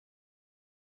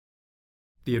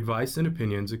The advice and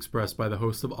opinions expressed by the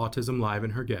host of Autism Live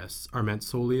and her guests are meant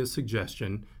solely as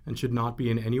suggestion and should not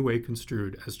be in any way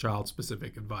construed as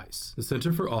child-specific advice. The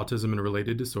Center for Autism and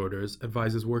Related Disorders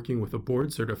advises working with a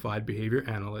board-certified behavior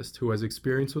analyst who has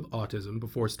experience with autism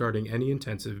before starting any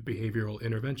intensive behavioral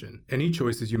intervention. Any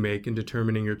choices you make in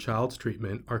determining your child's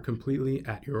treatment are completely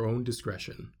at your own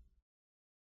discretion.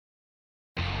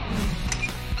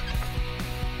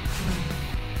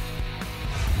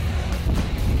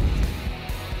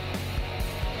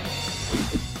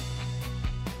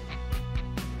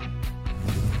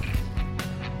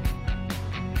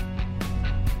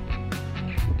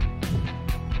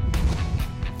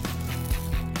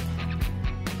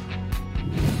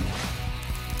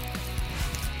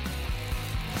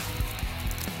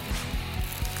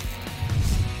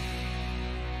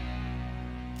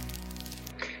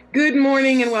 Good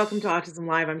morning and welcome to Autism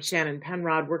Live. I'm Shannon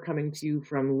Penrod. We're coming to you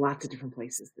from lots of different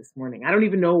places this morning. I don't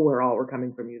even know where all we're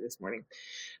coming from you this morning,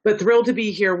 but thrilled to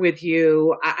be here with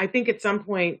you. I think at some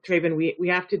point, Traven, we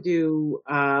have to do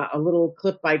a little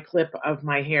clip by clip of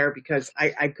my hair because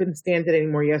I couldn't stand it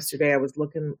anymore yesterday. I was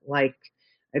looking like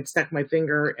I'd stuck my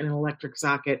finger in an electric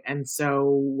socket. And so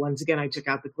once again, I took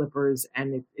out the clippers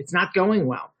and it's not going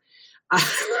well.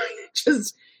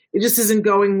 It just isn't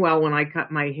going well when I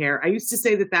cut my hair. I used to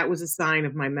say that was a sign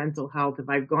of my mental health. If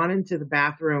I've gone into the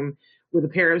bathroom with a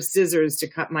pair of scissors to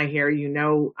cut my hair, you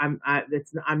know I'm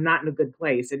not in a good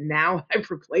place. And now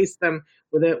I've replaced them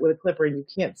with a clipper, and you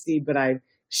can't see, but I've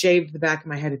shaved the back of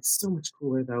my head. It's so much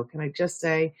cooler, though. Can I just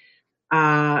say?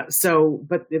 But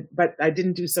I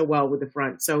didn't do so well with the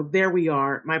front. So there we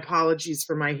are. My apologies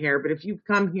for my hair. But if you've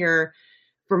come here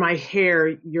for my hair,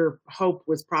 your hope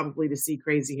was probably to see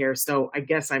crazy hair. So I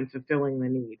guess I'm fulfilling the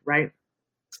need, right?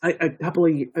 I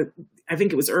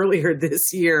think it was earlier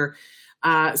this year,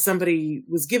 somebody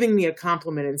was giving me a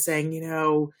compliment and saying,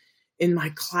 in my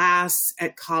class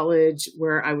at college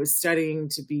where I was studying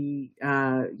to be,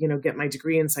 get my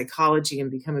degree in psychology and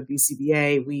become a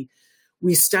BCBA,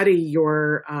 we study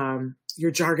your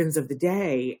jargons of the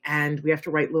day, and we have to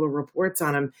write little reports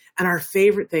on them. And our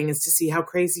favorite thing is to see how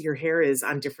crazy your hair is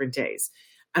on different days.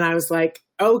 And I was like,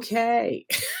 okay,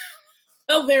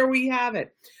 well, there we have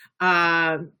it.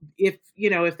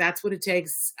 If that's what it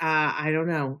takes, I don't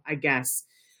know, I guess.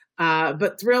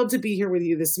 But thrilled to be here with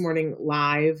you this morning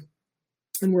live.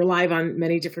 And we're live on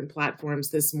many different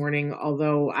platforms this morning,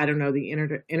 although I don't know, the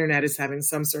internet is having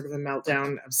some sort of a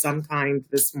meltdown of some kind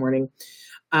this morning.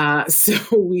 So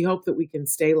we hope that we can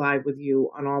stay live with you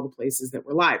on all the places that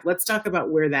we're live. Let's talk about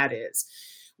where that is.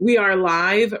 We are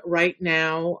live right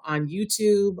now on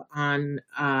YouTube,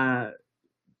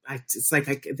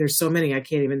 there's so many, I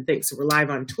can't even think. So we're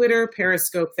live on Twitter,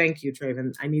 Periscope. Thank you,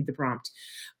 Traven. I need the prompt.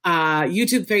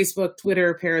 YouTube, Facebook,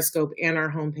 Twitter, Periscope, and our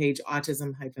homepage,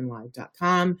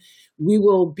 autism-live.com. We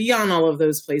will be on all of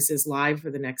those places live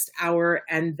for the next hour,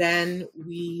 and then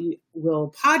we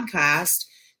will podcast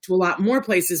to a lot more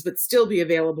places, but still be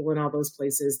available in all those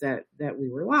places that we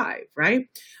were live, right?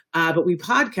 But we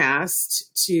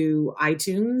podcast to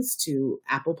iTunes, to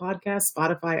Apple Podcasts,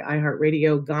 Spotify,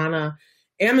 iHeartRadio, Ghana,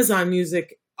 Amazon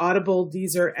Music, Audible,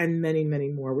 Deezer, and many, many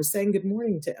more. We're saying good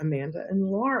morning to Amanda and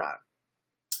Laura.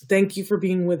 Thank you for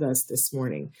being with us this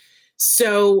morning.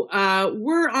 So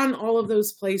we're on all of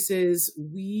those places.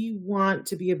 We want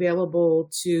to be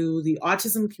available to the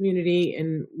autism community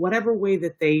in whatever way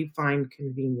that they find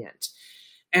convenient.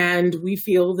 And we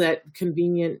feel that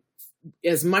convenient,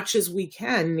 as much as we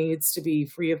can, needs to be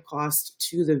free of cost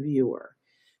to the viewer.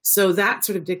 So that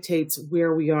sort of dictates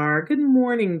where we are. Good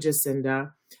morning,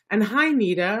 Jacinda. And hi,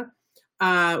 Nita.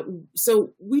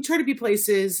 So we try to be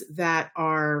places that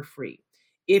are free.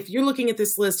 If you're looking at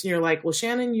this list and you're like, well,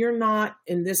 Shannon, you're not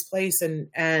in this place and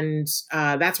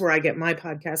that's where I get my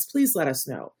podcast, please let us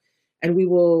know. And we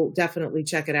will definitely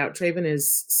check it out. Traven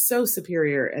is so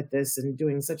superior at this and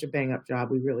doing such a bang up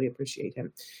job. We really appreciate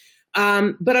him.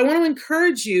 But I want to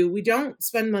encourage you, we don't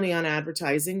spend money on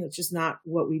advertising. That's just not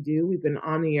what we do. We've been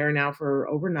on the air now for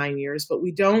over 9 years, but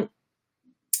we don't,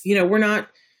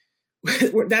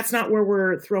 that's not where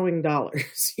we're throwing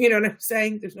dollars. You know what I'm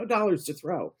saying? There's no dollars to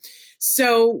throw.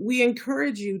 So we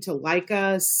encourage you to like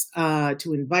us,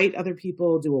 to invite other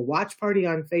people, do a watch party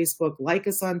on Facebook, like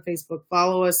us on Facebook,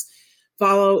 follow us,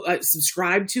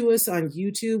 subscribe to us on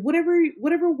YouTube,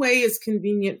 whatever way is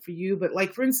convenient for you. But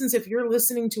like, for instance, if you're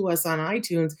listening to us on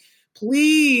iTunes,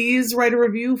 please write a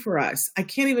review for us. I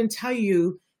can't even tell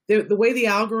you the way the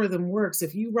algorithm works.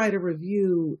 If you write a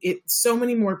review, so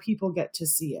many more people get to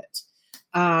see it.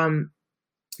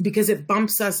 Because it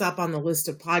bumps us up on the list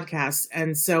of podcasts.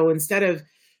 And so instead of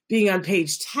being on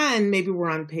page 10, maybe we're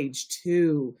on page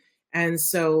 2. And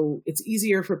so it's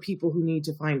easier for people who need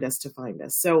to find us.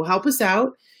 So help us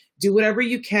out. Do whatever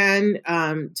you can.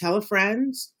 Tell a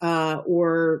friend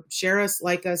or share us,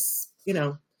 like us,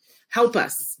 help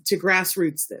us to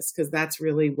grassroots this, because that's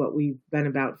really what we've been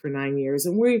about for 9 years.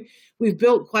 And we've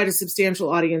built quite a substantial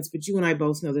audience, but you and I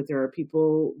both know that there are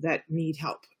people that need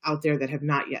help out there that have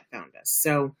not yet found us.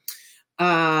 So,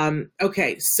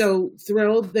 okay. So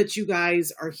thrilled that you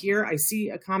guys are here. I see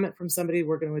a comment from somebody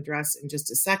we're going to address in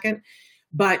just a second.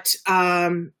 But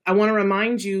I want to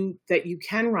remind you that you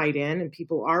can write in, and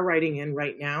people are writing in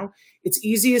right now. It's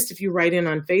easiest if you write in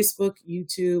on Facebook,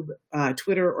 YouTube,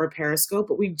 Twitter, or Periscope.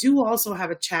 But we do also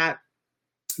have a chat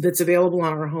that's available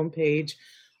on our homepage,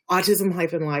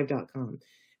 autism-live.com.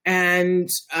 And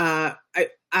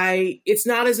it's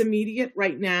not as immediate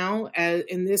right now as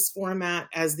in this format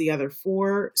as the other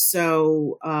four.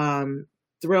 So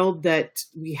thrilled that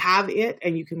we have it,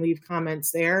 and you can leave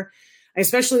comments there. I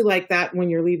especially like that when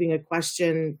you're leaving a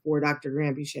question for Dr.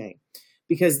 Granpeesheh,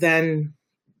 because then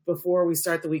before we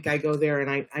start the week, I go there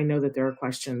and I know that there are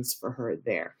questions for her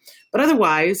there. But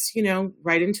otherwise,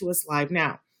 write into us live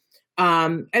now.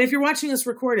 And if you're watching us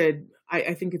recorded,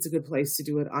 I think it's a good place to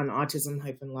do it on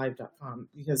autism-live.com,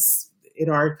 because it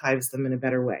archives them in a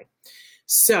better way.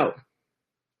 So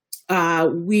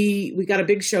we got a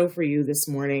big show for you this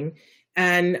morning.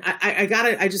 And I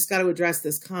just got to address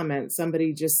this comment.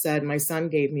 Somebody just said, my son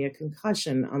gave me a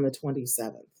concussion on the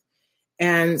 27th.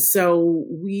 And so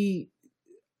we're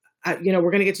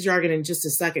going to get to jargon in just a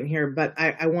second here, but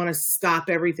I want to stop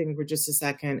everything for just a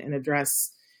second and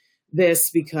address this,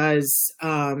 because,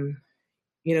 that's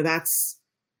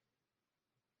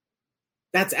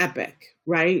epic,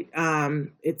 right?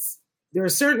 There are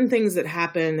certain things that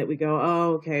happen that we go,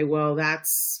 oh, okay, well,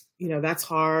 that's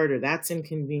hard or that's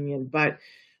inconvenient. But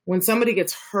when somebody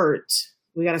gets hurt,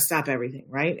 we got to stop everything,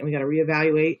 right? And we got to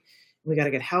reevaluate, and we got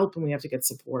to get help, and we have to get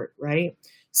support, right?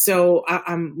 So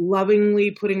I'm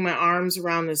lovingly putting my arms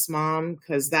around this mom,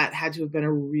 because that had to have been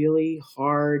a really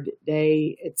hard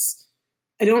day.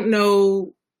 I don't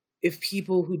know if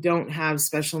people who don't have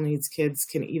special needs kids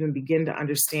can even begin to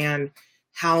understand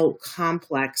how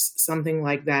complex something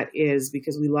like that is,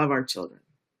 because we love our children.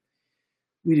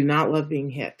 We do not love being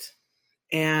hit,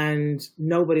 and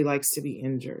nobody likes to be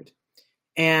injured.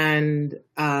 And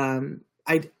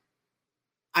I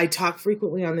talk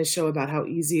frequently on this show about how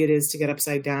easy it is to get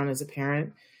upside down as a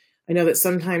parent. I know that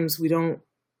sometimes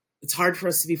it's hard for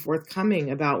us to be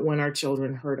forthcoming about when our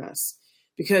children hurt us,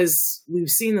 because we've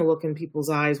seen the look in people's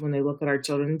eyes when they look at our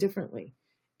children differently,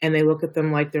 and they look at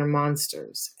them like they're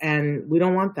monsters, and we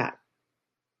don't want that.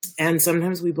 And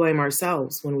sometimes we blame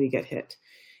ourselves when we get hit.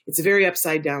 It's a very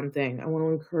upside down thing. I want to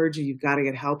encourage you. You've got to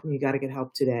get help, and you got to get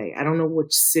help today. I don't know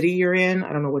which city you're in.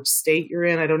 I don't know which state you're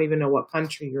in. I don't even know what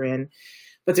country you're in,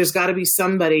 but there's got to be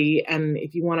somebody. And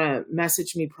if you want to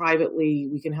message me privately,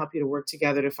 we can help you to work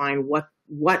together to find what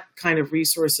kind of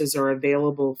resources are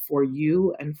available for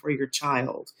you and for your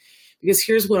child. Because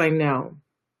here's what I know.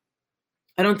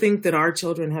 I don't think that our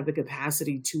children have the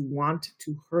capacity to want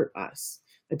to hurt us.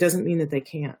 That doesn't mean that they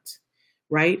can't.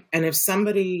 Right? And if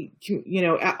somebody,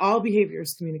 all behavior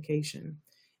is communication.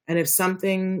 And if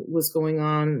something was going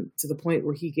on to the point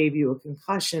where he gave you a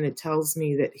concussion, it tells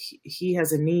me that he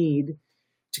has a need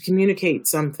to communicate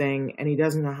something, and he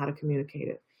doesn't know how to communicate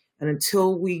it. And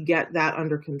until we get that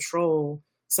under control,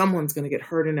 someone's going to get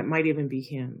hurt, and it might even be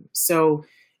him. So,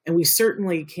 and we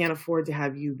certainly can't afford to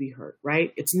have you be hurt,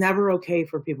 right? It's never okay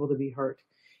for people to be hurt.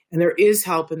 And there is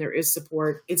help and there is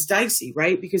support. It's dicey,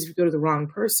 right? Because if you go to the wrong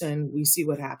person, we see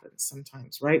what happens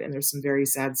sometimes, right? And there's some very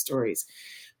sad stories.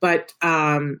 But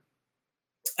I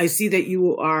see that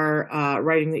you are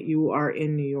writing that you are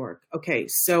in New York. Okay,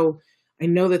 so I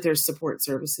know that there's support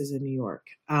services in New York.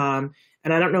 And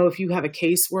I don't know if you have a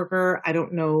caseworker. I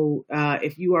don't know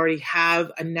if you already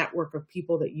have a network of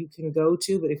people that you can go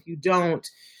to. But if you don't,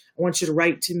 I want you to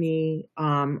write to me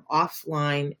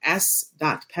offline,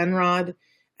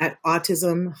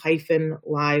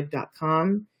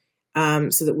 s.penrod@autism-live.com,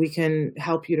 so that we can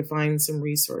help you to find some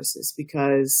resources.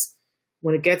 Because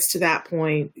when it gets to that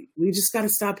point, we just got to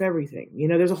stop everything.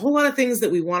 There's a whole lot of things that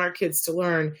we want our kids to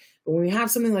learn. But when we have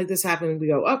something like this happen, we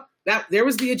go, oh, there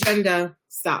was the agenda.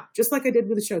 Stop. Just like I did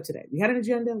with the show today. We had an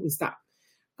agenda. We stopped.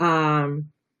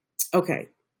 Okay.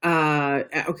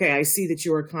 I see that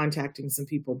you are contacting some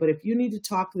people. But if you need to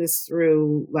talk this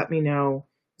through, let me know.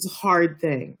 It's a hard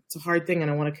thing. And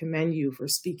I want to commend you for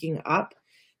speaking up,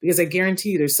 because I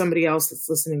guarantee you there's somebody else that's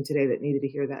listening today that needed to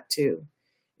hear that too.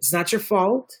 It's not your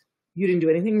fault. You didn't do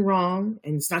anything wrong,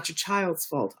 and it's not your child's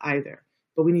fault either.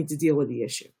 But we need to deal with the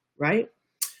issue, right?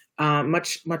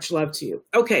 Much love to you.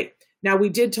 Okay, Now, we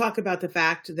did talk about the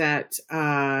fact that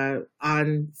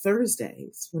on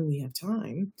Thursdays, when we have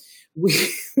time, we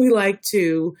like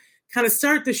to kind of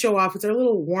start the show off with our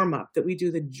little warm-up that we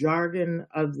do, the jargon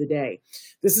of the day.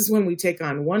 This is when we take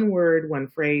on one word, one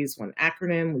phrase, one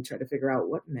acronym. We try to figure out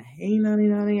what in the hey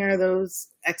nunny are those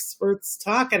experts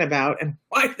talking about and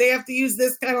why do they have to use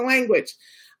this kind of language.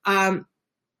 I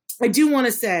do want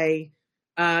to say,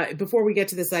 before we get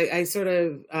to this,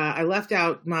 I left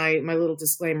out my little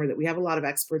disclaimer that we have a lot of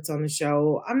experts on the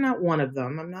show. I'm not one of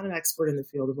them. I'm not an expert in the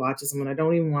field of autism, and I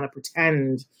don't even want to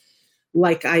pretend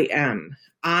like I am.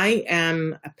 I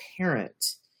am a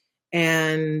parent,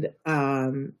 and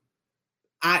I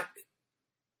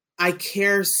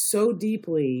care so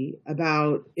deeply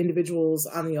about individuals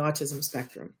on the autism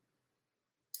spectrum.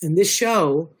 And this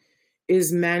show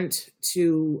is meant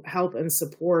to help and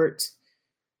support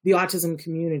the autism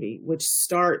community, which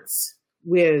starts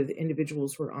with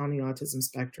individuals who are on the autism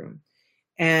spectrum.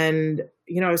 And,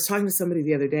 I was talking to somebody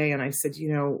the other day and I said,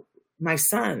 my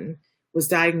son was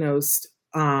diagnosed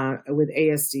with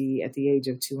ASD at the age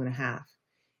of 2.5.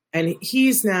 And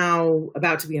he's now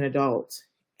about to be an adult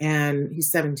and he's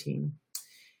 17.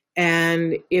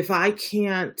 And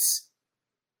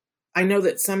I know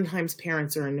that sometimes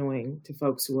parents are annoying to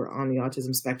folks who are on the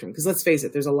autism spectrum, because let's face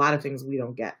it, there's a lot of things we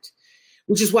don't get,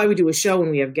 which is why we do a show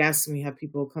and we have guests and we have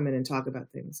people come in and talk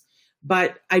about things.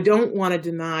 But I don't want to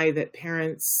deny that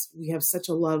parents, we have such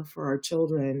a love for our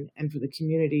children and for the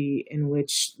community in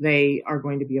which they are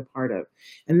going to be a part of.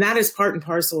 And that is part and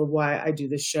parcel of why I do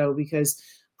this show, because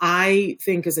I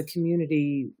think as a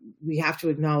community, we have to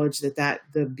acknowledge that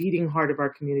the beating heart of our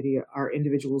community are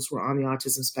individuals who are on the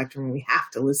autism spectrum, and we have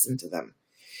to listen to them.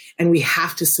 And we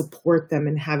have to support them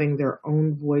in having their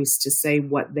own voice to say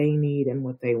what they need and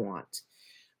what they want.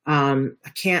 I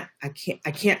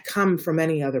can't come from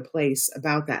any other place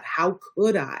about that. How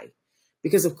could I?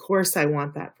 Because of course I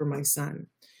want that for my son.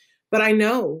 But I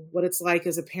know what it's like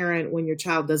as a parent when your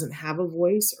child doesn't have a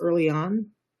voice early on,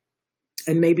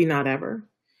 and maybe not ever,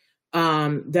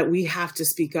 that we have to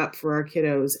speak up for our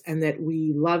kiddos and that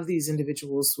we love these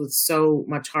individuals with so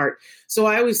much heart. So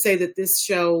I always say that this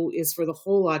show is for the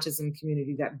whole autism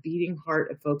community, that beating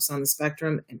heart of folks on the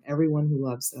spectrum and everyone who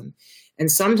loves them. And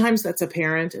sometimes that's a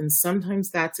parent, and sometimes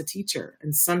that's a teacher,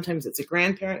 and sometimes it's a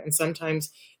grandparent, and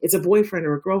sometimes it's a boyfriend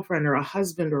or a girlfriend or a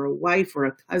husband or a wife or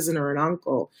a cousin or an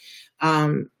uncle.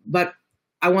 But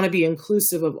I want to be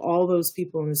inclusive of all those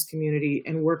people in this community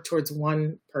and work towards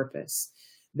one purpose: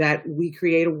 that we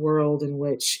create a world in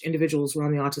which individuals who are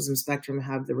on the autism spectrum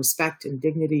have the respect and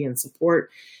dignity and support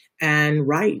and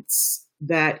rights,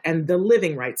 and the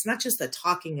living rights, not just the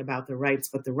talking about the rights,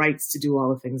 but the rights to do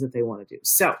all the things that they want to do.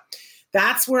 So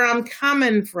that's where I'm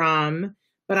coming from.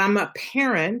 But I'm a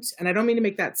parent, and I don't mean to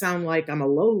make that sound like I'm a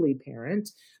lowly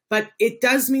parent, but it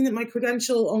does mean that my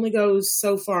credential only goes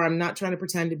so far. I'm not trying to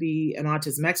pretend to be an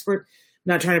autism expert.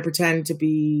 I'm not trying to pretend to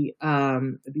be a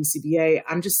BCBA.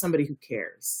 I'm just somebody who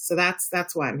cares. So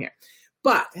that's why I'm here.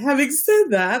 But having said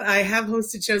that, I have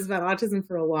hosted shows about autism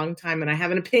for a long time, and I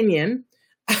have an opinion.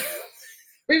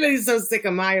 Everybody's so sick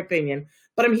of my opinion,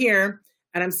 but I'm here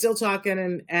and I'm still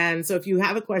talking. And so if you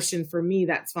have a question for me,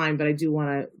 that's fine. But I do want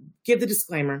to give the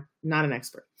disclaimer, not an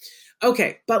expert.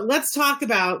 Okay, but let's talk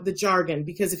about the jargon,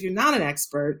 because if you're not an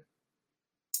expert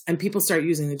and people start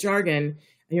using the jargon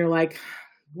and you're like,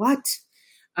 what?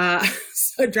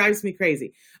 So it drives me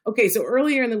crazy. Okay, so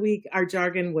earlier in the week, our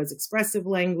jargon was expressive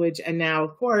language. And now,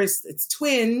 of course, it's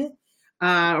twin.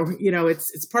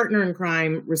 It's partner in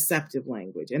crime, receptive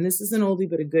language. And this is an oldie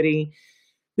but a goodie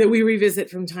that we revisit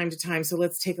from time to time. So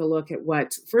let's take a look at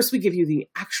first we give you the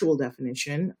actual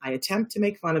definition. I attempt to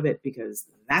make fun of it because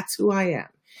that's who I am.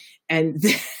 And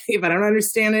if I don't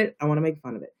understand it, I want to make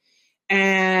fun of it.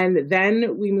 And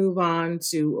then we move on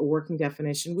to a working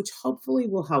definition, which hopefully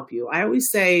will help you. I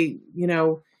always say,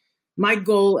 my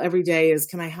goal every day is,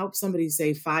 can I help somebody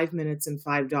save 5 minutes and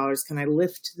 $5? Can I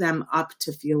lift them up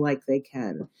to feel like they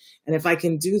can? And if I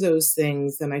can do those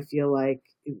things, then I feel like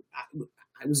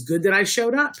it was good that I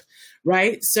showed up,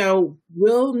 right? So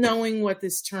will knowing what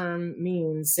this term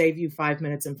means save you 5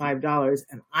 minutes and $5?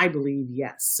 And I believe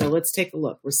yes. So let's take a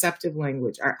look. Receptive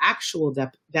language. Our actual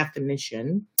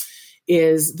definition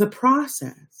is the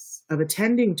process of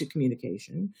attending to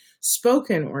communication,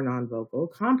 spoken or non-vocal,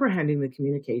 comprehending the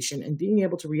communication, and being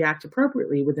able to react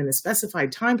appropriately within a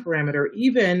specified time parameter,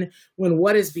 even when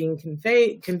what is being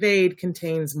conveyed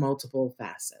contains multiple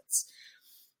facets.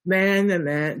 Man,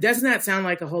 doesn't that sound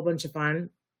like a whole bunch of fun?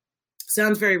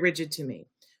 Sounds very rigid to me.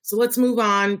 So let's move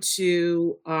on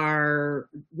to our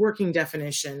working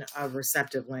definition of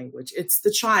receptive language. It's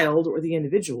the child or the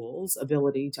individual's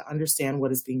ability to understand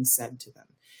what is being said to them.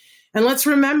 And let's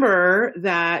remember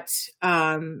that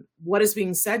what is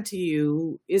being said to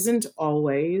you isn't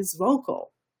always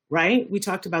vocal, right? We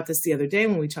talked about this the other day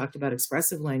when we talked about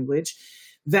expressive language,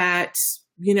 that,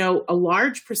 a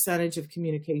large percentage of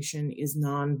communication is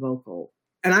non-vocal.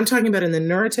 And I'm talking about in the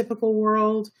neurotypical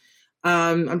world.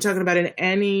 I'm talking about in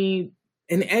any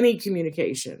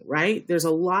communication, right? There's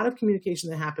a lot of communication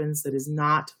that happens that is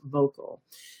not vocal.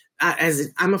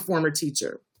 I'm a former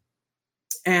teacher,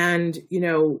 and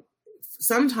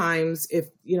sometimes if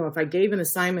I gave an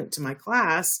assignment to my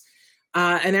class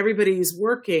and everybody's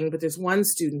working, but there's one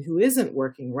student who isn't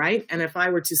working, right? And if I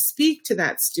were to speak to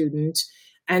that student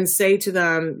and say to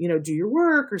them, do your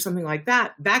work or something like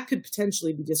that, that could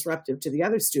potentially be disruptive to the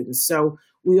other students. So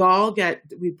we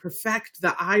perfect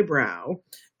the eyebrow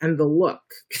and the look,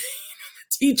 the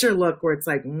teacher look, where it's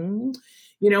like, and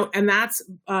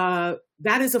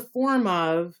that is a form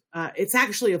of, it's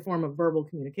actually a form of verbal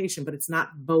communication, but it's not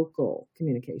vocal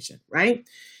communication, right?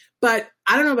 But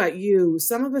I don't know about you,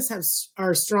 some of us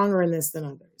are stronger in this than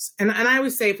others. And I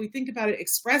always say, if we think about it,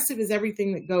 expressive is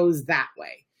everything that goes that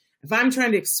way. If I'm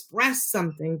trying to express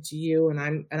something to you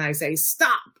and I say,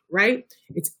 stop, right?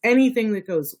 It's anything that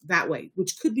goes that way,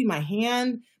 which could be my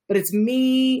hand, but it's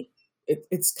me.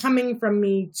 It's coming from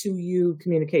me to you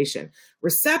communication.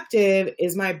 Receptive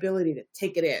is my ability to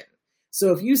take it in.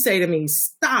 So if you say to me,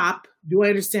 stop, do I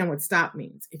understand what stop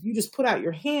means? If you just put out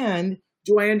your hand,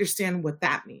 do I understand what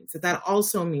that means? That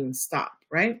also means stop,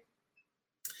 right?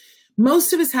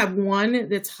 Most of us have one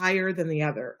that's higher than the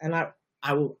other. And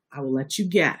I will let you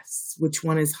guess which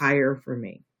one is higher for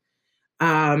me.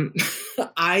 My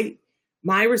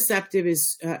receptive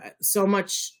is so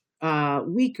much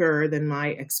weaker than my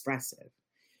expressive.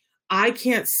 I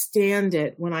can't stand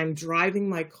it when I'm driving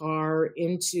my car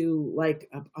into like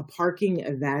a parking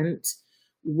event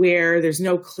where there's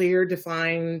no clear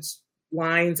defined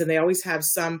lines, and they always have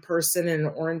some person in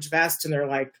an orange vest and they're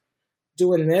like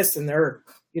doing this and they're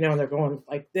going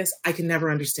like this. I can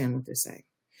never understand what they're saying.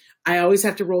 I always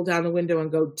have to roll down the window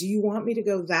and go, do you want me to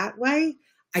go that way?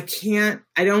 I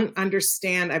don't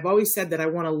understand. I've always said that I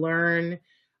want to learn,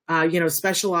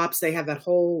 special ops, they have that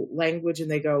whole language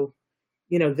and they go,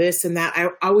 this and that. I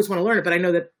always want to learn it, but I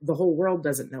know that the whole world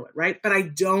doesn't know it, right? But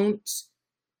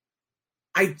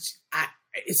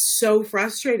it's so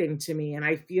frustrating to me. And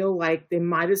I feel like they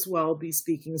might as well be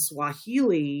speaking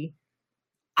Swahili.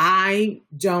 I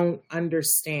don't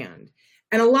understand.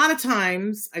 And a lot of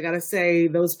times, I got to say,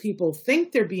 those people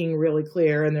think they're being really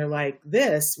clear and they're like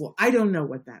this. Well, I don't know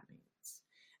what that means.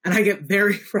 And I get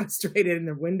very frustrated and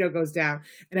the window goes down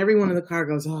and everyone in the car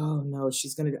goes, oh no,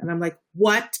 she's going to. And I'm like,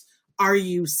 what are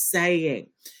you saying?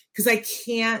 Because I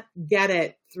can't get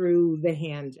it through the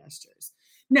hand gestures.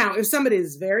 Now, if somebody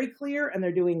is very clear and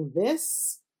they're doing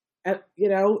this, then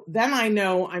I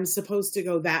know I'm supposed to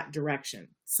go that direction.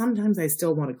 Sometimes I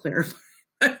still want to clarify.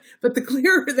 But the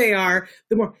clearer they are,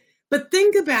 the more. But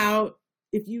think about,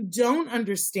 if you don't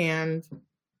understand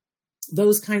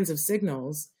those kinds of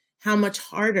signals, how much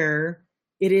harder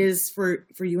it is for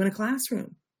you in a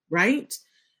classroom, right?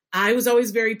 I was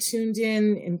always very tuned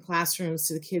in classrooms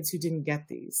to the kids who didn't get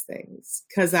these things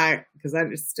because I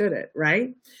understood it,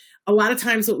 right? A lot of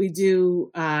times what we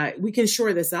do, we can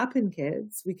shore this up in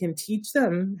kids. We can teach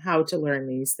them how to learn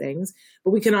these things, but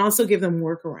we can also give them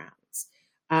workarounds.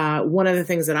 One of the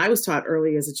things that I was taught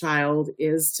early as a child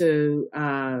is to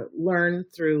learn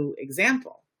through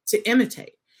example, to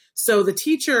imitate. So the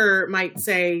teacher might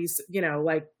say,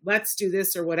 like, let's do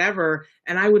this or whatever.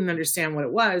 And I wouldn't understand what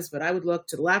it was, but I would look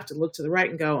to the left and look to the right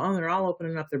and go, oh, they're all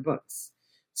opening up their books.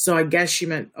 So I guess she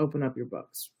meant open up your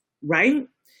books, right?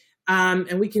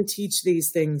 And we can teach these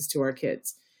things to our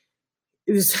kids.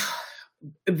 It is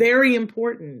very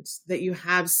important that you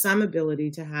have some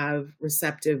ability to have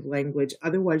receptive language.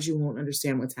 Otherwise, you won't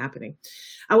understand what's happening.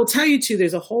 I will tell you, too,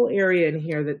 there's a whole area in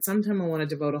here that sometime I want to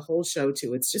devote a whole show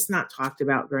to. It's just not talked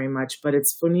about very much, but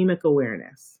it's phonemic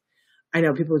awareness. I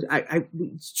know people,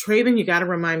 Traven, you got to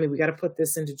remind me, we got to put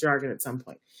this into jargon at some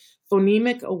point.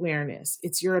 Phonemic awareness.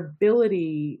 It's your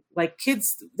ability, like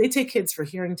kids, they take kids for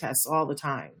hearing tests all the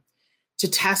time to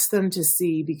test them to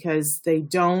see, because they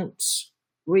don't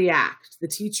react. The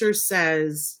teacher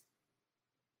says,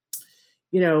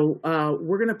 we're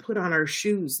going to put on our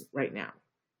shoes right now,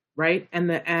 right?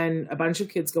 And a bunch of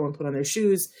kids go and put on their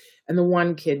shoes, and the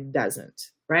one kid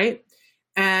doesn't, right?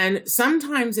 And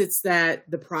sometimes it's that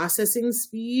the processing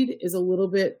speed is a little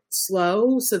bit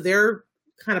slow, so they're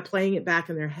kind of playing it back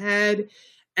in their head,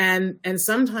 And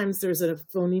sometimes there's a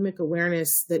phonemic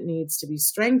awareness that needs to be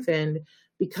strengthened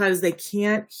because they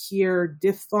can't hear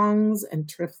diphthongs and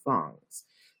triphthongs.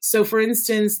 So for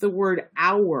instance, the word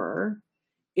hour,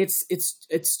 it's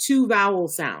two vowel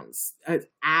sounds, a,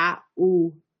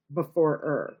 u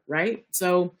before right?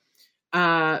 So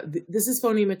this is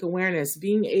phonemic awareness,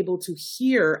 being able to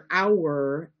hear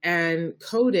hour and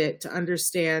code it to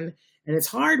understand. And it's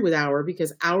hard with hour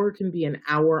because hour can be an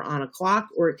hour on a clock,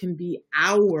 or it can be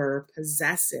hour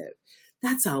possessive.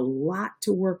 That's a lot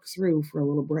to work through for a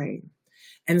little brain.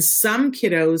 And some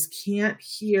kiddos can't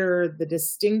hear the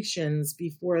distinctions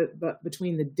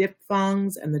between the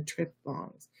diphthongs and the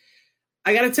triphthongs.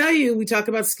 I got to tell you, we talk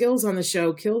about skills on the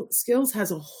show. Skills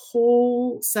has a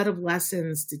whole set of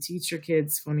lessons to teach your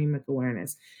kids phonemic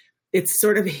awareness. It's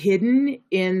sort of hidden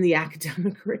in the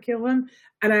academic curriculum.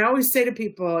 And I always say to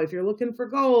people, if you're looking for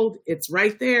gold, it's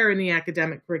right there in the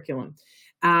academic curriculum.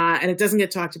 And it doesn't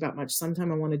get talked about much.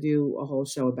 Sometime I want to do a whole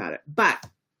show about it. But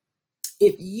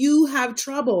if you have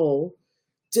trouble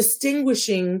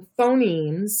distinguishing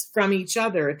phonemes from each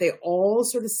other, if they all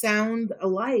sort of sound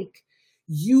alike,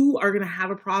 you are going to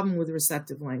have a problem with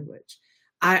receptive language.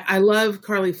 I love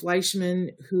Carly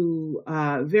Fleischman, who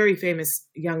very famous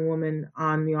young woman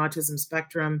on the autism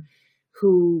spectrum,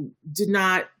 who did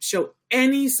not show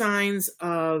any signs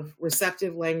of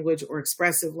receptive language or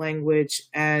expressive language.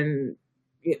 And,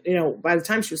 by the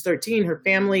time she was 13, her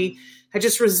family had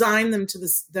just resigned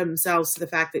themselves to the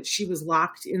fact that she was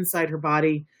locked inside her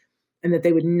body and that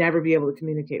they would never be able to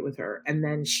communicate with her. And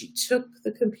then she took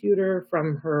the computer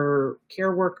from her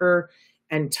care worker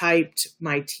and typed,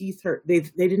 "My teeth hurt." They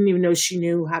didn't even know she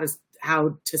knew how to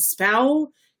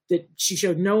spell. That she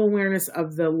showed no awareness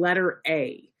of the letter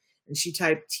A. And she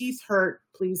typed, "Teeth hurt,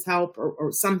 please help,"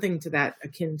 or something to that,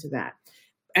 akin to that.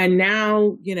 And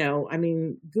now,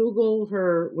 Google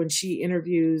her when she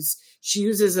interviews. She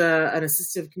uses an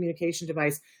assistive communication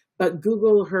device. But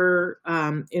Google her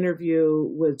interview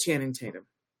with Channing Tatum.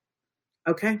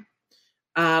 Okay?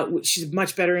 She's a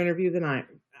much better interview than I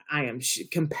am.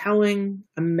 Compelling,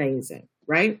 amazing,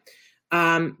 right?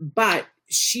 But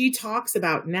she talks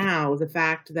about now the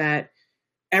fact that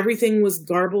everything was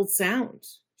garbled sound.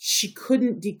 She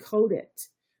couldn't decode it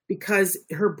because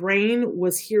her brain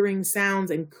was hearing sounds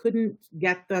and couldn't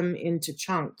get them into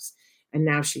chunks. And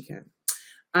now she can.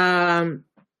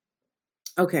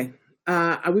 Okay.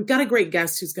 We've got a great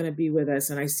guest who's going to be with us,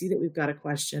 and I see that we've got a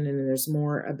question, and there's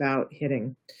more about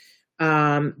hitting.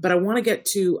 But I want to get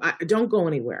to, don't go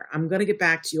anywhere. I'm going to get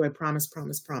back to you. I promise. But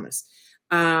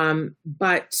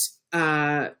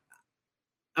I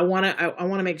want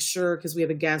to make sure, because we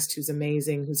have a guest who's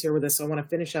amazing, who's here with us. So I want to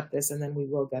finish up this, and then we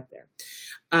will get there.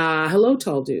 Hello,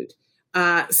 tall dude.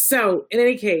 So in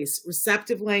any case,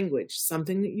 receptive language,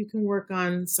 something that you can work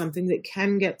on, something that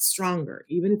can get stronger,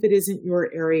 even if it isn't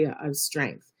your area of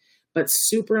strength, but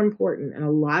super important. And a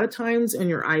lot of times in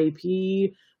your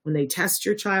IEP, when they test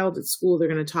your child at school, they're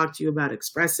going to talk to you about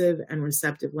expressive and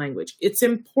receptive language. It's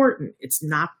important. It's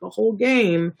not the whole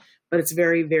game, but it's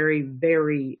very, very,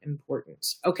 very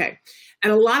important. Okay.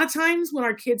 And a lot of times when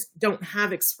our kids don't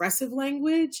have expressive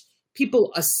language,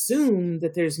 people assume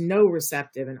that there's no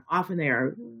receptive, and often they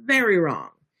are very wrong.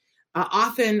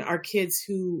 Often our kids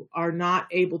who are not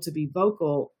able to be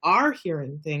vocal are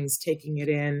hearing things, taking it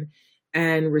in,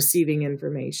 and receiving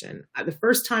information. The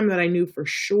first time that I knew for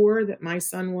sure that my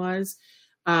son was,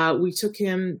 we took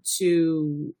him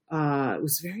to, it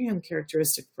was very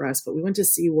uncharacteristic for us, but we went to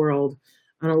SeaWorld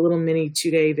on a little mini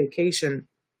 2-day vacation.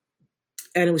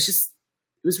 And it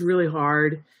was really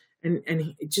hard. And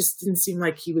it just didn't seem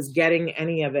like he was getting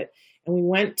any of it. And we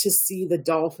went to see the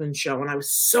dolphin show. And I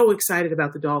was so excited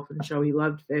about the dolphin show. He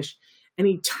loved fish. And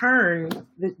he turned,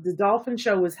 the dolphin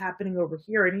show was happening over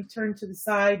here. And he turned to the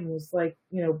side and was like,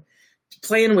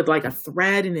 playing with like a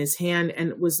thread in his hand,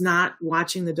 and was not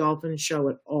watching the dolphin show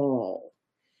at all.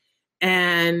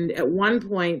 And at one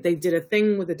point they did a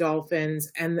thing with the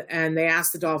dolphins, and they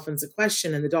asked the dolphins a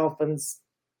question, and the dolphins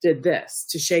did this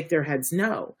to shake their heads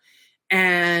no.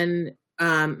 And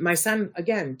my son,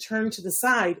 again, turned to the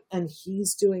side, and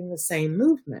he's doing the same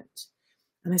movement.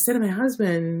 And I said to my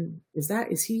husband,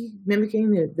 is he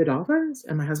mimicking the dolphins?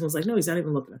 And my husband was like, no, he's not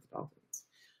even looking at the dolphins.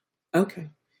 Okay.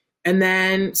 And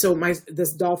then, so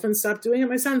this dolphin stopped doing it.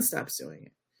 My son stops doing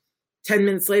it. 10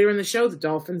 minutes later in the show, the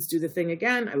dolphins do the thing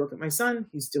again. I look at my son,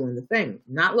 he's doing the thing,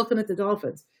 not looking at the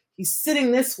dolphins. He's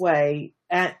sitting this way.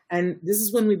 And this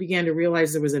is when we began to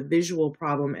realize there was a visual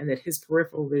problem, and that his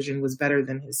peripheral vision was better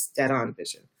than his dead-on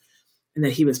vision, and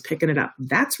that he was picking it up.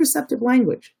 That's receptive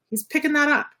language. He's picking that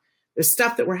up. There's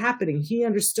stuff that were happening. He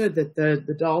understood that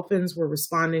the dolphins were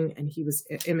responding, and he was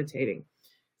imitating.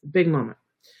 Big moment.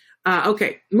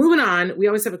 Okay, moving on. We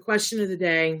always have a question of the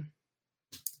day.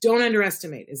 Don't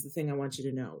underestimate is the thing I want you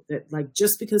to know. That like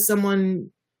just because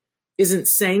someone isn't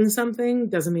saying something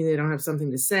doesn't mean they don't have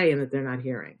something to say and that they're not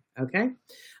hearing. Okay.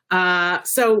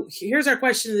 So here's our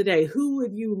question of the day. Who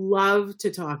would you love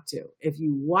to talk to? If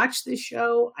you watch this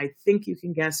show, I think you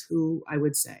can guess who I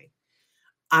would say.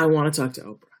 I want to talk to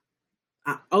Oprah.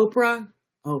 Oprah.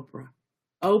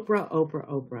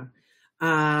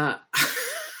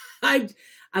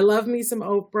 I love me some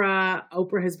Oprah.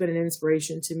 Oprah has been an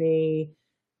inspiration to me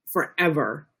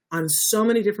forever on so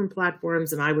many different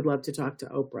platforms, and I would love to talk to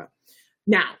Oprah.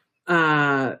 Now,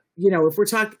 if we're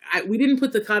talking, we didn't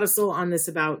put the codicil on this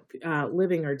about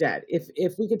living or dead.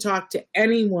 If we could talk to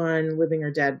anyone living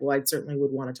or dead, well, I certainly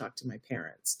would want to talk to my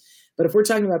parents. But if we're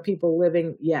talking about people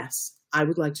living, yes, I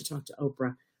would like to talk to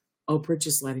Oprah. Oprah,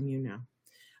 just letting you know.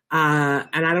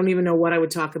 And I don't even know what I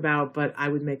would talk about, but I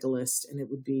would make a list and it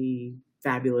would be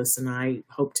fabulous. And I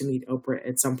hope to meet Oprah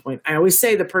at some point. I always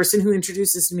say the person who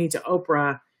introduces me to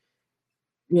Oprah,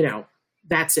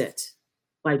 that's it.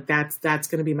 Like that's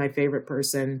going to be my favorite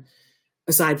person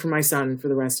aside from my son for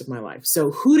the rest of my life.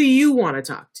 So who do you want to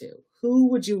talk to? Who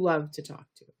would you love to talk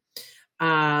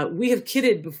to? We have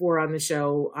kidded before on the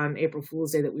show on April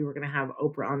Fool's Day that we were going to have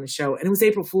Oprah on the show. And it was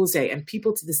April Fool's Day. And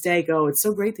people to this day go, it's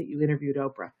so great that you interviewed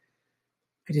Oprah.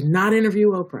 I did not interview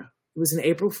Oprah. It was an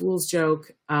April Fool's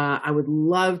joke. I would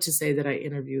love to say that I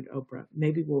interviewed Oprah.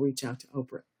 Maybe we'll reach out to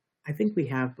Oprah. I think we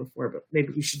have before, but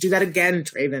maybe we should do that again,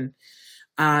 Traven.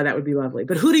 That would be lovely.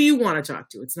 But who do you want to talk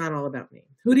to? It's not all about me.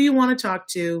 Who do you want to talk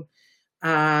to?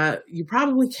 You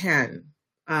probably can.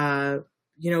 There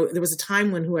was a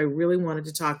time when who I really wanted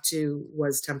to talk to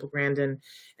was Temple Grandin,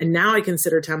 and now I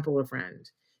consider Temple a friend.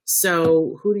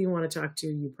 So who do you want to talk to?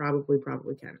 You probably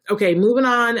can. Okay, moving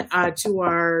on to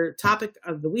our topic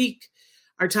of the week.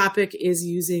 Our topic is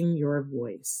using your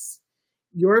voice.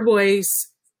 Your voice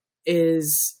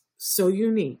is so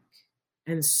unique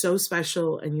and so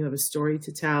special, and you have a story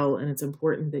to tell, and it's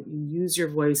important that you use your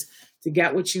voice to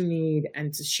get what you need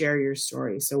and to share your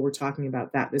story. So we're talking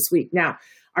about that this week. Now,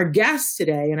 our guest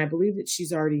today, and I believe that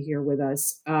she's already here with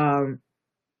us, an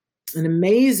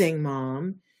amazing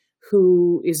mom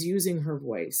who is using her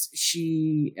voice.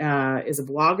 She is a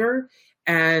blogger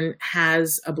and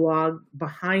has a blog,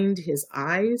 Behind His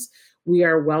Eyes. We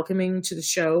are welcoming to the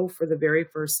show for the very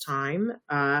first time.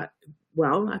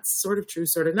 Well, that's sort of true,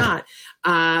 sort of not.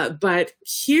 But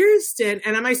Kirsten,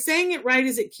 and am I saying it right?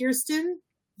 Is it Kirsten?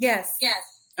 Yes.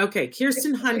 Okay,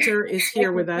 Kirsten Hunter is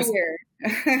here with us.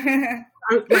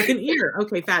 Like an ear.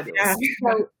 Okay, fabulous.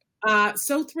 Yeah.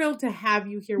 So thrilled to have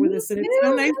you here with us, and it's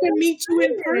so nice to meet you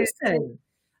in person.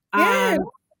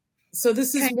 So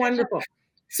this is wonderful.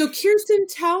 So Kirsten,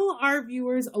 tell our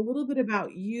viewers a little bit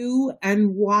about you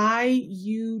and why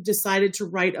you decided to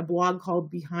write a blog called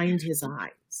Behind His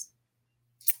Eyes.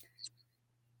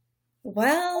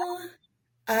 Well,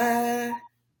 I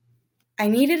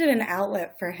needed an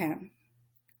outlet for him.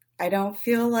 I don't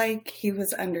feel like he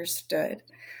was understood.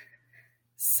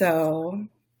 So,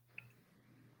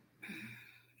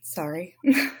 sorry.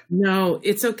 No,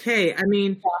 it's okay. I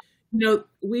mean, the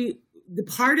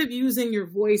part of using your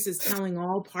voice is telling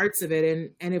all parts of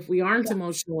it. And if we aren't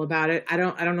emotional about it, I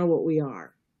don't know what we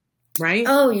are. Right?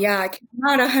 Oh yeah. I'm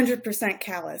not 100%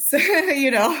 callous,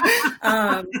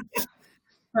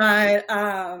 But,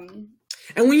 and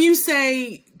when you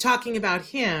say talking about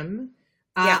him,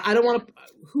 I don't want to,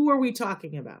 who are we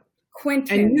talking about?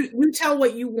 Quentin. And you tell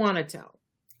what you want to tell.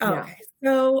 Oh, yeah. Okay.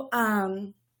 So,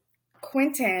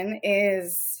 Quentin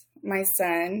is my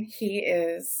son. He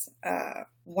is,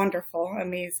 wonderful,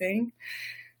 amazing.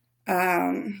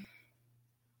 So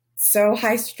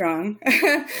high strung.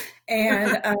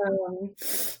 And,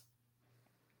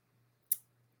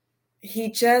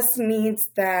 he just needs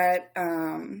that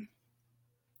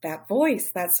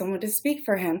voice, that someone to speak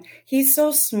for him. He's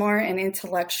so smart and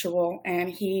intellectual, and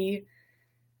he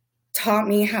taught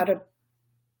me how to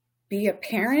be a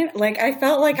parent. Like, I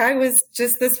felt like I was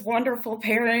just this wonderful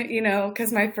parent,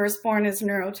 because my firstborn is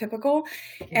neurotypical.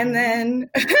 Mm-hmm. And then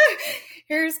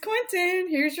here's Quentin,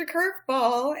 here's your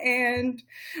curveball. And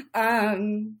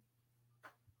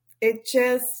it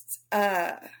just...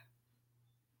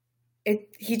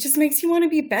 he just makes you want to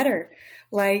be better.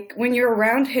 Like when you're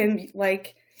around him,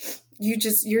 like you're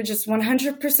just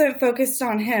 100% focused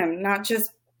on him, not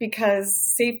just because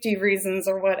safety reasons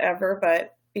or whatever,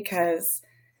 but because,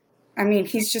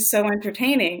 he's just so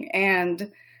entertaining,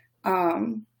 and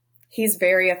he's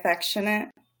very affectionate,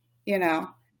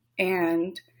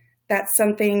 and that's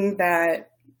something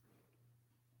that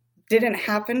didn't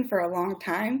happen for a long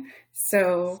time.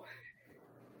 So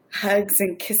hugs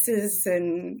and kisses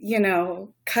and,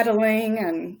 cuddling.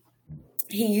 And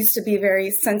he used to be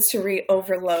very sensory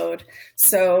overload.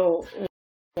 So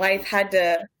life had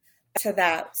to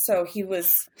that. So he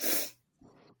was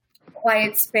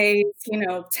quiet space,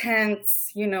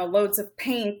 tents, loads of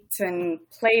paint and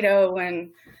Play-Doh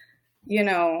and,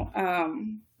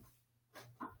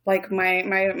 like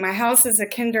my house is a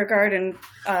kindergarten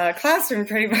classroom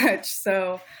pretty much.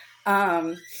 So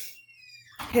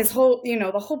his whole,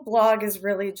 the whole blog is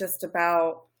really just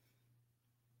about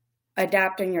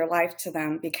adapting your life to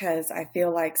them, because I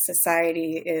feel like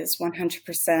society is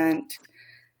 100%,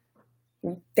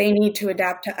 they need to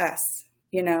adapt to us,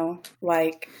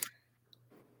 like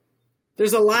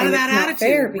there's a lot of that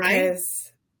attitude, right?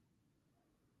 Because,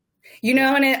 and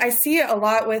I see it a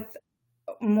lot with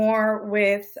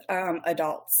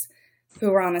adults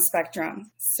who are on the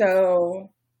spectrum.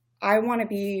 So I want to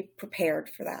be prepared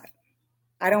for that.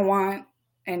 I don't want,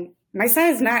 and my son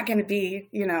is not going to be,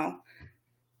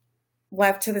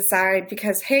 left to the side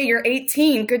because, hey, you're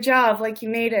 18, good job, like you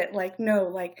made it. Like, no,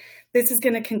 like this is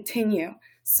going to continue.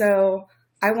 So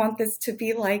I want this to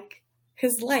be like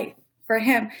his life for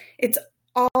him. It's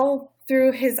all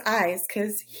through his eyes,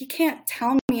 because he can't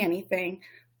tell me anything.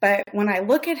 But when I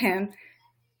look at him,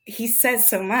 he says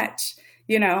so much,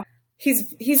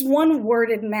 he's one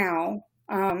worded now,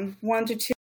 1 to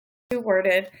 2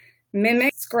 worded,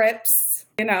 mimic scripts,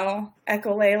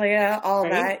 echolalia, all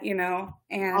right. That,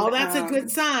 and all that's a good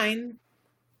sign.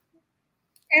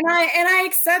 And I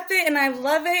accept it and I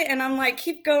love it. And I'm like,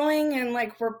 keep going. And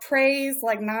like, we're praised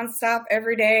like nonstop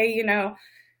every day.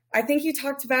 I think you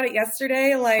talked about it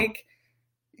yesterday, like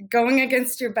going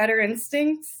against your better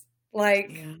instincts,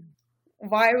 like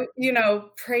why,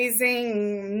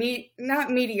 praising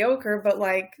not mediocre, but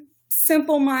like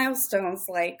simple milestones,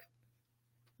 like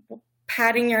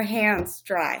patting your hands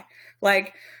dry.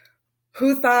 Like,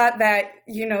 who thought that,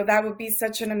 that would be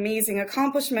such an amazing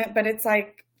accomplishment? But it's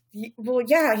like, well,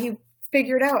 yeah, he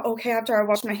figured out, okay, after I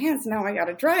wash my hands, now I got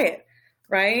to dry it,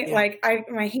 right? Yeah. Like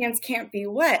my hands can't be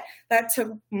wet. That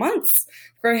took months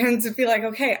for him to be like,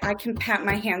 okay, I can pat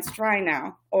my hands dry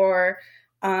now. Or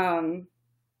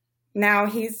now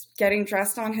he's getting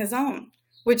dressed on his own,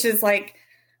 which is like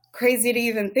crazy to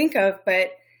even think of.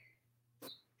 But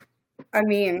I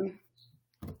mean,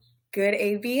 good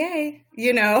ABA,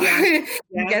 you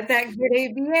get that good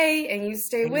ABA and you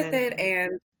stay with it.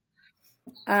 And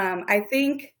I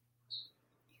think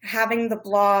having the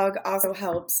blog also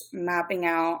helps mapping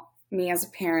out me as a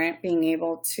parent, being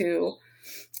able to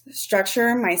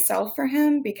structure myself for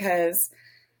him, because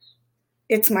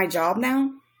it's my job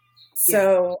now.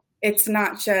 So it's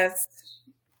not just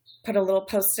put a little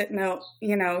Post-it note,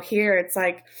 here. It's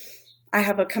like, I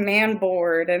have a command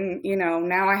board and,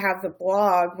 now I have the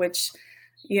blog, which,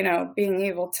 being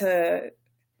able to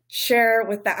share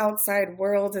with the outside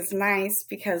world is nice,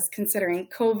 because considering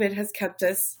COVID has kept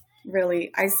us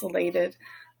really isolated.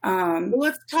 Well,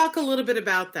 let's talk a little bit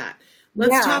about that.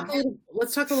 Let's talk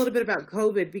a little bit about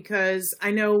COVID, because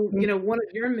I know, one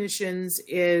of your missions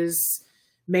is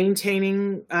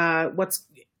maintaining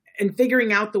and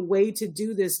figuring out the way to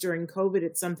do this during COVID.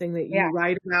 It's something that you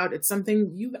write about. It's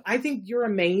something I think you're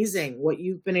amazing what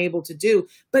you've been able to do,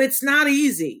 but it's not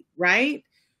easy, right?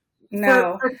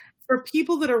 No. For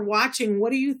people that are watching,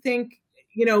 what do you think,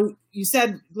 you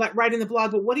said writing the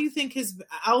blog, but what do you think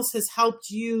else has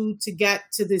helped you to get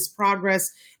to this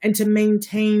progress and to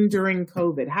maintain during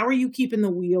COVID? How are you keeping the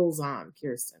wheels on,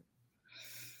 Kirsten?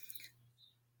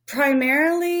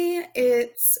 Primarily,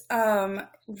 it's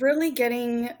really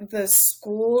getting the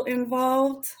school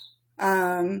involved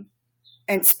and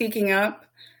speaking up.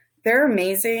 They're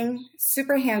amazing,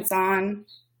 super hands-on.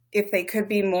 If they could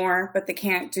be more, but they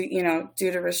can't do,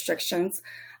 due to restrictions.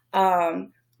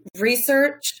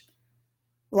 Research,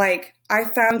 like I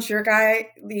found your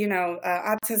guy,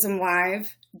 Autism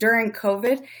Live during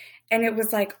COVID, and it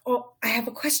was like, oh, I have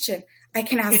a question. I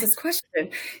can ask this question,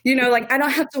 like I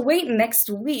don't have to wait next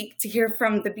week to hear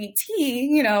from the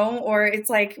BT, or it's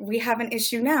like, we have an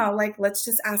issue now, like, let's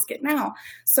just ask it now.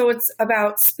 So it's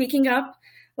about speaking up.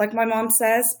 Like my mom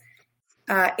says,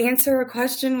 answer a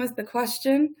question with the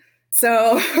question.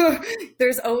 So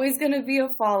there's always going to be a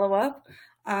follow-up,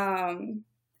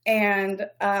 and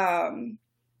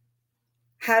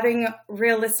having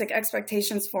realistic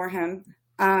expectations for him.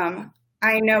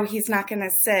 I know he's not going to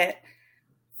sit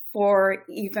for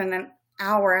even an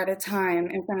hour at a time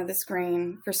in front of the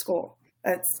screen for school.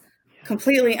 That's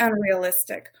completely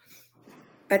unrealistic.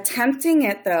 Attempting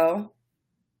it though,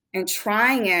 and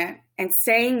trying it and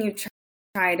saying you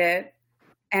tried it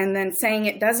and then saying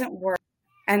it doesn't work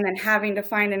and then having to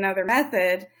find another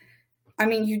method. I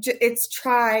mean, it's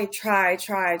trial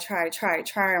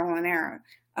and error.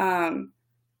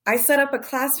 I set up a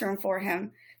classroom for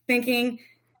him thinking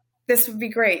this would be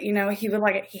great. You know, he would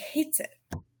like it. He hates it.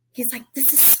 He's like,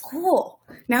 this is school.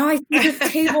 Now I see this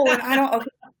table and okay,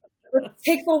 let's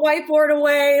take the whiteboard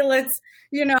away. Let's,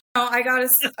 you know, I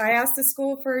asked the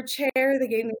school for a chair. They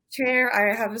gave me a chair.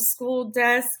 I have a school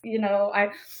desk, you know,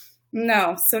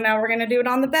 no. So now we're going to do it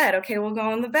on the bed. Okay, we'll go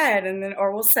on the bed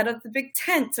or we'll set up the big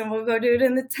tent and we'll go do it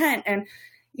in the tent. And,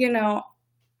 you know,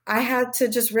 I had to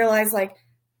just realize, like,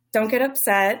 don't get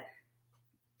upset.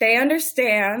 They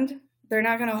understand. They're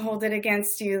not going to hold it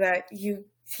against you that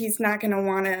he's not going to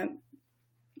want to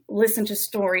listen to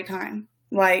story time.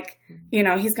 Like, you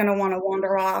know, he's going to want to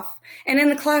wander off. And in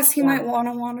the class, he might want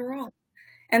to wander off.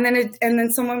 And then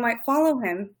someone might follow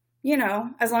him, you know,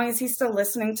 as long as he's still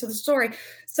listening to the story.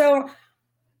 So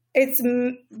it's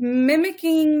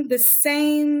mimicking the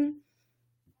same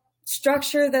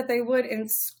structure that they would in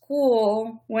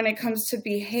school when it comes to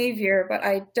behavior, but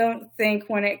I don't think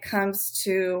when it comes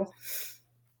to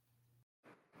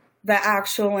the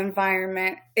actual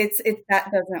environment, that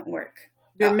doesn't work.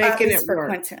 You're making it for work.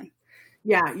 Quentin.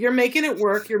 Yeah, you're making it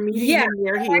work. You're meeting him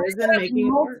where he is and making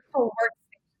it work.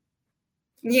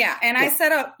 Yeah, and I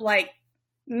set up like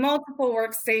multiple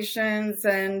workstations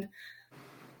and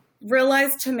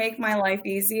realized to make my life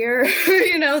easier,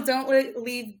 you know, don't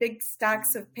leave big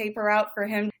stacks of paper out for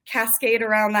him to cascade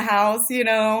around the house, you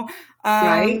know.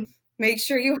 Right. Make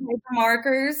sure you hide the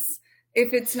markers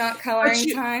if it's not coloring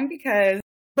time, because...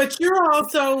 But you're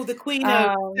also the queen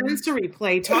of sensory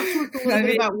play. Talk to us a little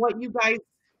bit about what you guys...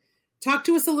 Talk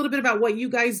to us a little bit about what you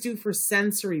guys do for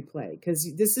sensory play,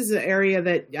 because this is an area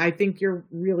that I think you're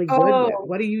really good with.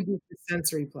 What do you do for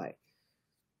sensory play?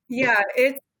 Yeah,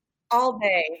 it's all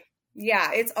day.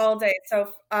 Yeah, it's all day.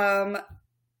 So I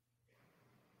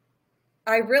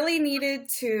really needed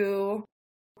to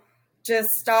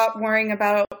just stop worrying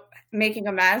about making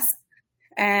a mess.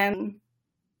 And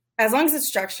as long as it's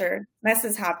structured,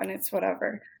 messes happen, it's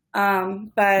whatever.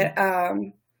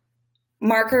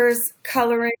 Markers,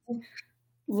 coloring,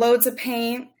 loads of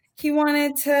paint. He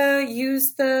wanted to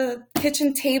use the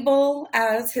kitchen table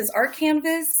as his art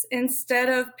canvas instead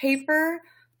of paper.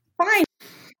 Fine.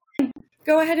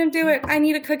 Go ahead and do it. I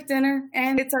need to cook dinner.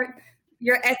 And it's art.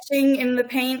 You're etching in the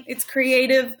paint. It's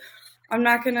creative. I'm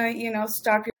not going to, you know,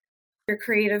 stop your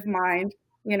creative mind.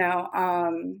 You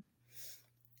know,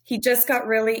 he just got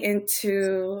really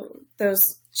into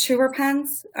those chewer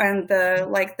pens and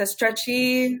the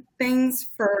stretchy things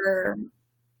for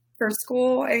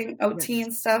school and OT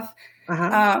and stuff.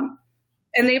 And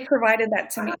they provided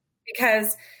that to me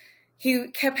because he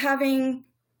kept putting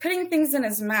things in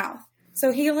his mouth.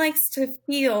 So he likes to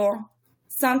feel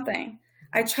something.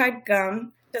 I tried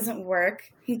gum, doesn't work.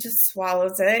 He just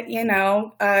swallows it, you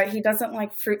know. He doesn't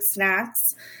like fruit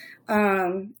snacks.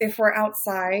 If we're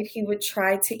outside, he would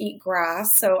try to eat grass.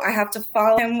 So I have to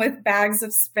follow him with bags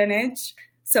of spinach.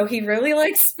 So he really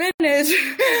likes spinach.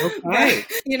 Okay.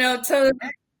 You know, so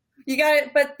you got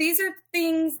it. But these are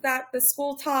things that the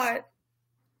school taught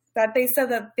that they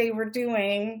said that they were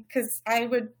doing, because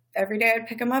every day I'd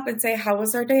pick them up and say, how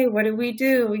was our day? What did we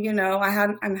do? You know,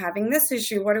 I'm having this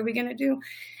issue. What are we going to do?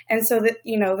 And so that,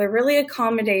 you know, they're really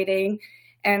accommodating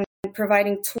and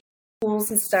providing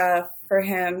tools and stuff for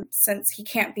him since he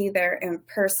can't be there in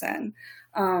person,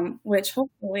 which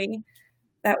hopefully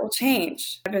that will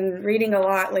change. I've been reading a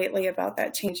lot lately about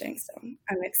that changing, so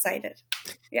I'm excited.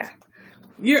 Yeah.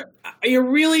 You're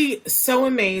really so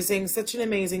amazing, such an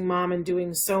amazing mom and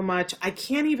doing so much. I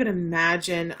can't even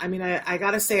imagine. I mean, I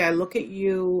got to say, I look at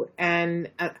you and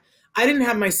I didn't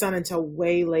have my son until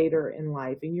way later in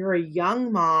life, and you're a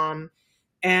young mom.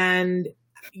 And,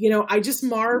 you know, I just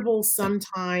marvel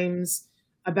sometimes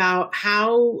about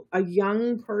how a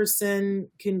young person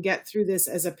can get through this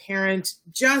as a parent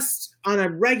just on a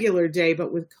regular day,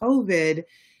 but with COVID,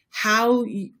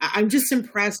 I'm just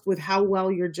impressed with how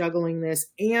well you're juggling this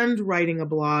and writing a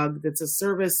blog that's a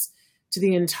service to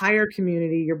the entire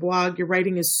community. Your blog, your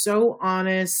writing is so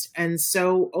honest and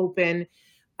so open.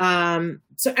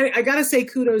 So I got to say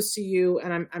kudos to you,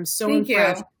 and I'm so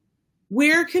impressed. You.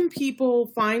 Where can people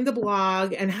find the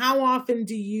blog, and how often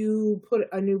do you put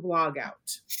a new blog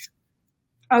out?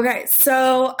 Okay,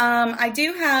 so I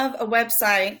do have a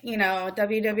website, you know,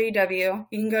 www.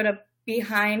 You can go to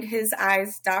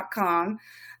behindhiseyes.com.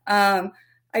 I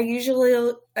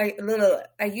usually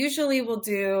will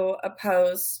do a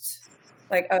post,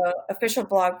 like a official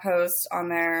blog post on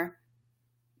there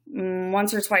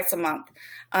once or twice a month.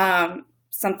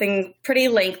 Something pretty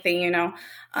lengthy, you know.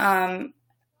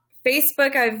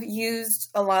 Facebook I've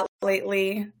used a lot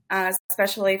lately.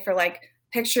 especially for like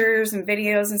pictures and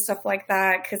videos and stuff like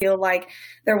that, because I feel like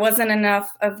there wasn't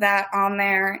enough of that on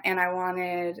there, and I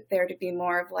wanted there to be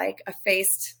more of like a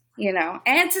face,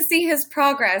 and to see his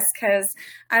progress, because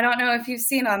I don't know if you've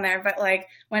seen on there, but like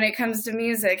when it comes to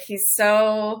music, he's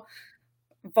so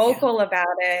vocal about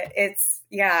it.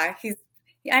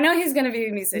 I know he's going to be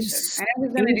a musician. I know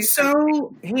he's going to do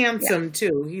so handsome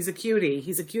too. He's a cutie.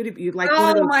 Like,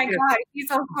 oh my God,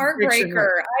 he's a heartbreaker.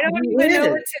 I don't even know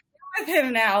what to do with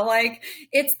him now. Like,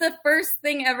 it's the first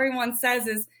thing everyone says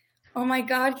is, oh my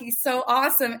God, he's so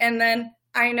awesome. And then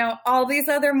I know all these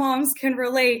other moms can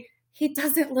relate. He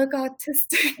doesn't look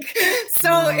autistic.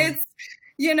 So it's,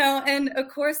 and of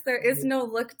course there is no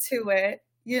look to it,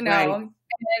 Right.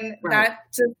 and that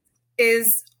just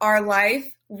is our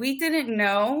life. We didn't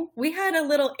know. We had a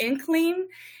little inkling,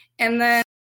 but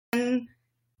then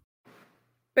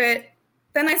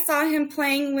I saw him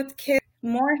playing with kids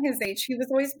more his age. He was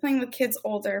always playing with kids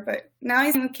older, but now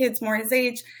he's with kids more his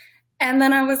age. And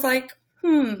then I was like,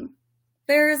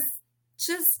 there's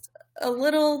just a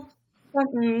little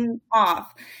something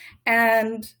off.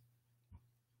 And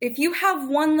if you have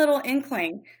one little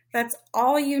inkling, that's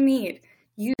all you need.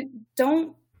 You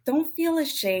don't feel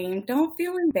ashamed. Don't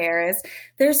feel embarrassed.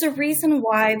 There's a reason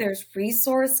why there's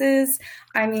resources.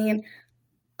 I mean,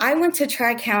 I went to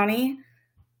Tri-County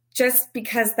just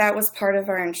because that was part of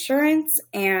our insurance,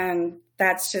 and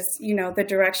that's just, the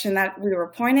direction that we were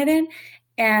pointed in.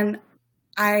 And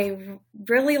I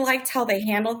really liked how they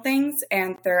handled things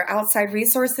and their outside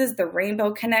resources, the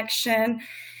Rainbow Connection,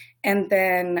 and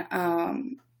then,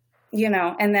 and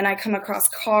then I come across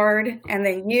CARD, and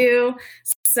then you.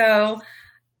 So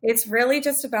it's really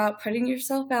just about putting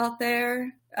yourself out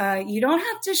there. You don't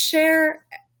have to share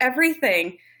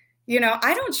everything.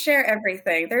 I don't share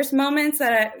everything. There's moments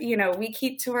that, we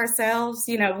keep to ourselves.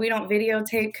 We don't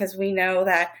videotape because we know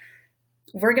that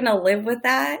we're going to live with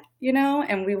that,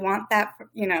 and we want that,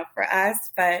 for us.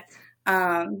 But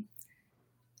I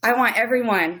want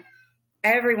everyone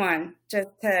just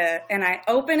to, and I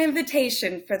open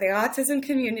invitation for the autism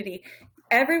community.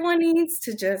 Everyone needs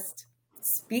to just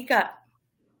speak up.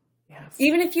 Yes.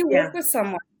 Even if you work with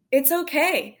someone, it's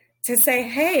okay to say,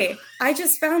 hey, I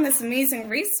just found this amazing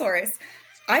resource.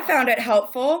 I found it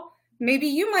helpful. Maybe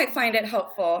you might find it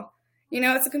helpful.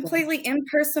 It's a completely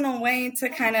impersonal way to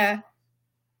kind of,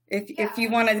 if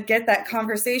you want to get that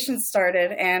conversation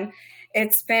started. And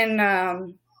it's been,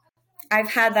 I've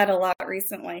had that a lot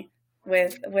recently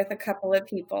with a couple of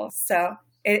people. So,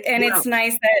 it's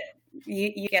nice that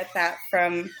you get that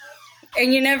from,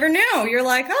 and you never know. You're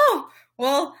like, oh,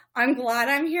 well, I'm glad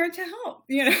I'm here to help,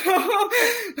 And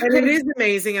it is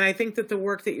amazing. And I think that the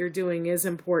work that you're doing is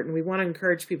important. We want to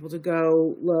encourage people to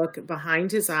go look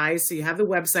behind his eyes. So you have the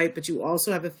website, but you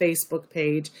also have a Facebook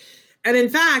page. And in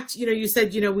fact, you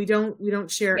said, we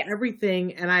don't share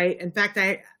everything. And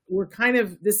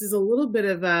this is a little bit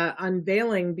of a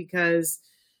unveiling, because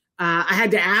I had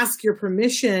to ask your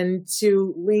permission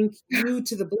to link you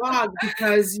to the blog,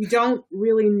 because you don't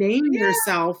really name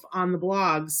yourself on the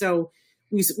blog. So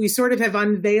we sort of have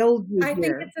unveiled you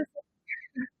here.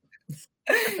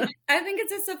 I think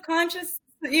it's a subconscious,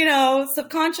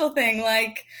 subconscious thing.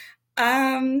 Like,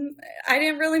 I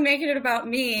didn't really make it about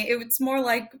me. It's more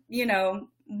like,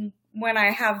 when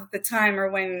I have the time, or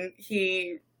when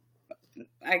he,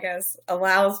 I guess,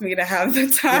 allows me to have the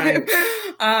time.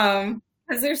 Right.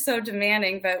 Because they're so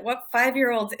demanding, but what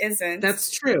 5-year-old isn't?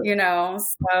 That's true.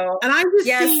 So. And I just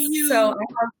see you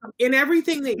in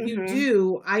everything that you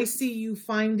do. I see you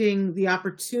finding the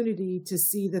opportunity to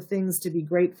see the things to be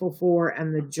grateful for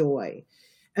and the joy.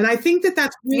 And I think that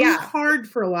that's really hard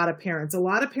for a lot of parents. A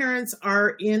lot of parents are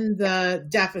in the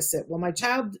deficit. Well, my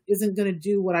child isn't going to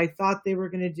do what I thought they were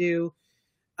going to do.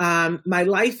 My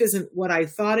life isn't what I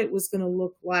thought it was going to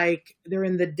look like. They're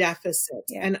in the deficit.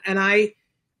 Yeah. And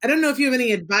I don't know if you have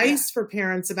any advice for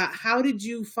parents about how did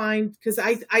you find, because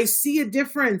I see a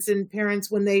difference in parents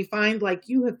when they find, like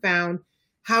you have found,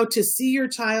 how to see your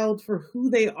child for who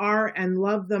they are and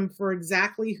love them for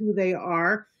exactly who they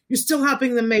are. You're still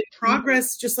helping them make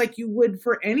progress just like you would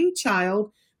for any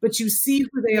child, but you see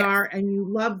who they are and you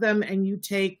love them and you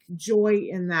take joy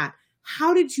in that.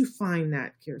 How did you find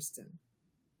that, Kirsten?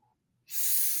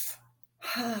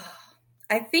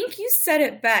 I think you said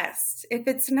it best. If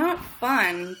it's not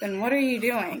fun, then what are you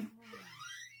doing?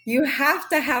 You have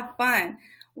to have fun.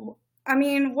 I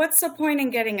mean, what's the point in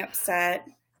getting upset?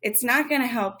 It's not going to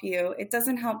help you. It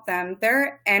doesn't help them.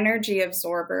 They're energy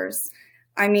absorbers.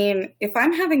 I mean, if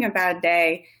I'm having a bad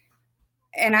day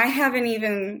and I didn't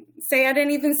even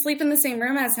sleep in the same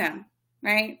room as him,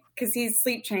 right? Because he's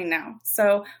sleep trained now.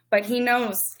 So, but he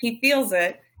knows, he feels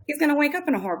it. he's going to wake up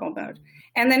in a horrible mood.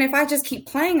 And then if I just keep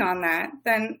playing on that,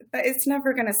 then it's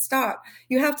never going to stop.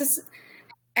 You have to,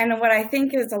 and what I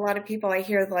think is a lot of people, I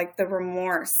hear like the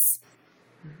remorse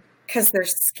because they're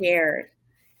scared.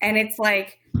 And it's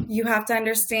like, you have to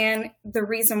understand the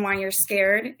reason why you're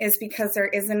scared is because there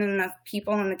isn't enough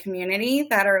people in the community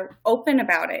that are open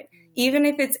about it. Even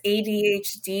if it's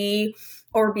ADHD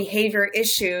or behavior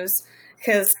issues,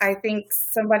 because I think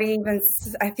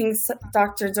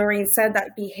Dr. Doreen said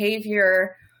that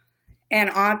behavior and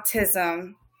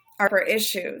autism are for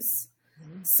issues.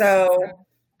 So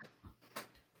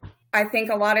I think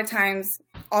a lot of times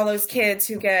all those kids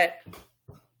who get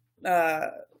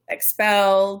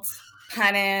expelled,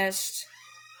 punished,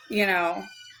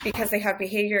 because they have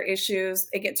behavior issues,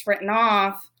 it gets written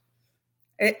off.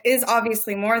 It is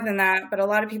obviously more than that, but a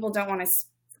lot of people don't want to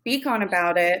speak on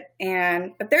about it.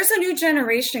 But there's a new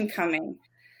generation coming.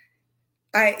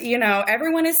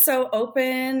 Everyone is so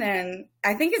open, and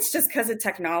I think it's just because of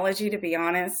technology, to be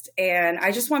honest. And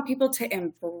I just want people to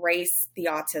embrace the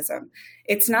autism.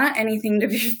 It's not anything to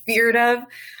be feared of.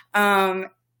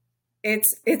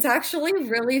 It's actually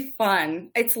really fun.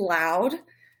 It's loud.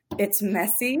 It's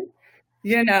messy,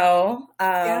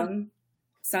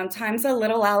 sometimes a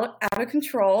little out of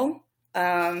control.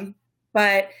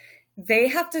 But they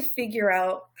have to figure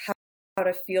out how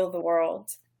to feel the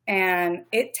world. And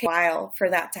it takes a while for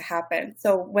that to happen.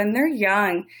 So when they're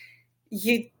young,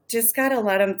 you just got to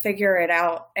let them figure it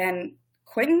out. And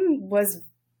Quentin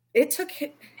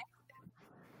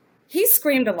he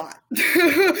screamed a lot.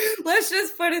 Let's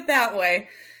just put it that way.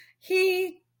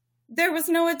 There was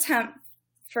no attempt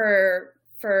for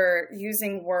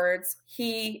using words.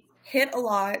 He hit a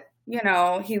lot,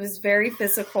 he was very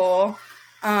physical.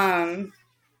 All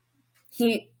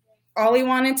he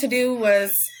wanted to do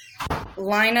was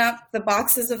line up the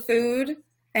boxes of food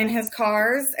in his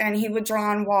cars, and he would draw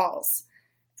on walls.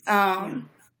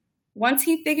 Once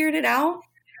he figured it out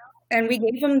and we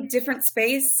gave him different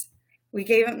space, we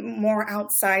gave him more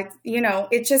outside, you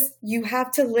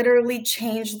have to literally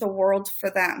change the world for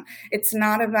them. It's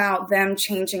not about them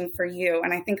changing for you.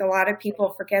 And I think a lot of people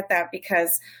forget that,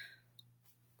 because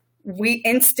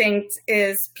instinct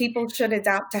is people should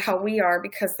adapt to how we are,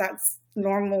 because that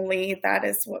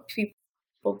is what people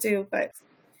do. But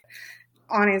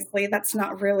honestly, that's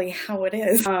not really how it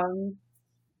is.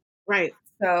 Right.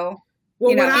 So,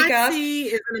 what I see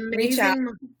is an amazing,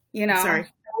 sorry.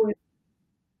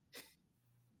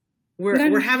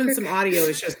 We're having some audio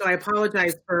issues, so I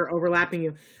apologize for overlapping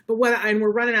you. But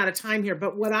we're running out of time here.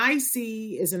 But what I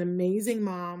see is an amazing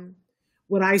mom.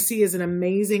 What I see is an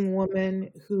amazing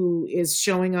woman who is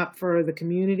showing up for the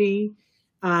community,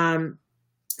 and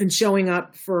showing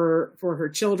up for her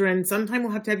children. Sometime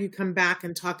we'll have to have you come back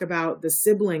and talk about the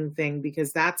sibling thing,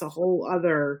 because that's a whole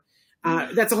other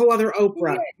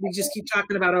Oprah. We just keep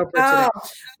talking about Oprah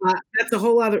today. That's a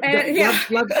whole other. Love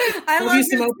you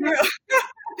some Oprah.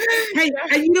 Hey,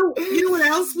 and you know what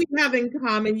else we have in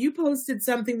common? You posted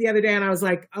something the other day, and I was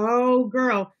like, "Oh,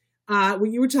 girl,"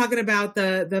 when you were talking about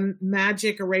the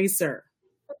magic eraser.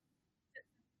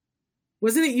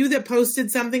 Wasn't it you that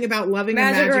posted something about loving a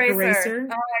magic eraser? Oh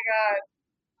my God!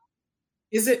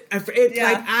 Is it?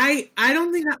 Yeah. Like I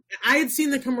don't think I had seen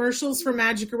the commercials for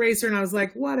Magic Eraser, and I was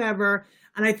like, whatever.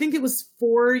 And I think it was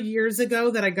 4 years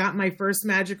ago that I got my first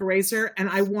Magic Eraser, and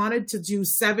I wanted to do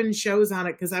 7 shows on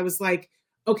it, because I was like,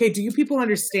 okay, do you people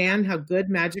understand how good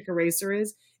Magic Eraser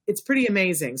is? It's pretty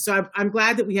amazing. So I'm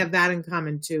glad that we have that in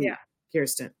common too,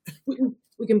 Kirsten.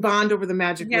 We can bond over the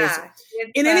Magic Eraser.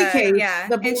 In any case,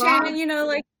 the blog, and Shannon,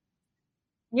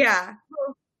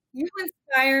 you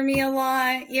inspire me a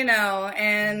lot, and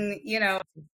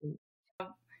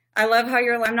I love how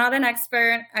I'm not an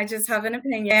expert. I just have an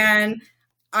opinion, and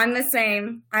I'm the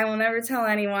same. I will never tell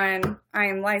anyone I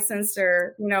am licensed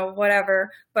or,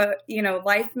 whatever, but,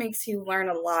 life makes you learn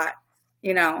a lot,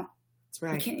 That's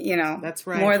right. That's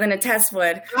right. More than a test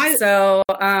would. So,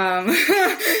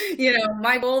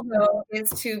 my goal though is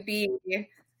to be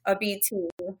a BT.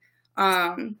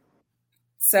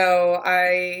 So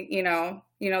I,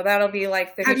 that'll be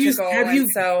like the future goal. And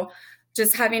so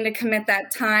just having to commit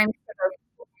that time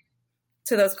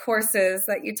to those courses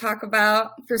that you talk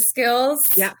about for skills.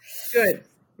 Yeah. Good.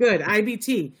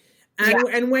 IBT.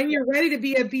 And when you're ready to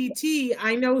be a BT,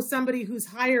 I know somebody who's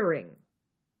hiring.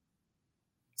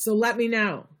 So let me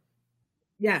know.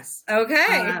 Yes.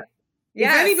 Okay. If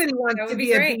anybody wants to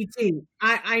be a BT,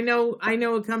 I know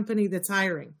a company that's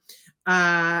hiring.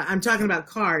 I'm talking about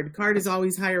Card. Card is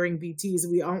always hiring BTs.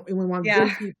 We want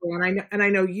good people, and I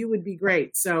know you would be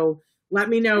great. So let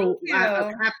me know.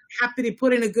 I'm happy to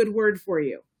put in a good word for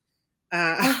you.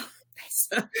 Thank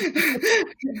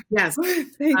Yes.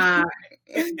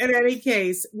 In any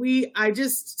case, I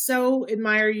just so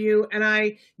admire you.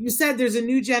 And you said there's a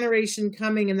new generation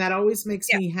coming, and that always makes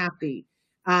me happy.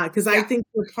 Because I think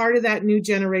we're part of that new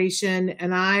generation.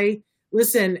 And I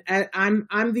don't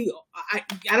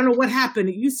know what happened.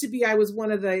 It used to be I was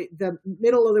one of the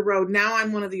middle of the road. Now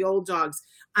I'm one of the old dogs.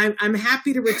 I'm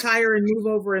happy to retire and move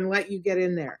over and let you get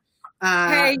in there.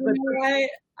 Hey, you know what?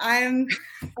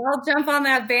 I'll jump on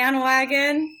that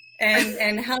bandwagon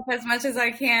and help as much as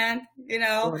I can, you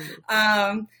know.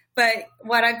 But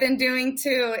what I've been doing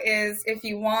too is, if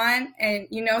you want, and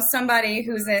you know somebody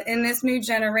who's in this new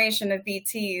generation of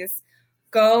BTs,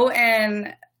 go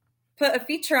and put a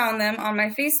feature on them on my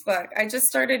Facebook. I just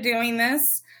started doing this.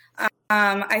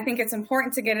 I think it's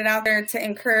important to get it out there to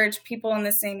encourage people in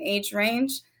the same age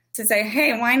range to say,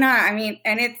 hey, why not? I mean,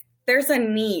 and there's a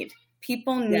need.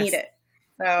 People need it.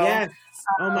 So, yes.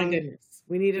 Oh my goodness.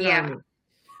 We need an army.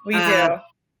 We do.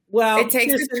 Well, it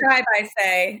takes a tribe, I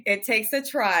say. It takes a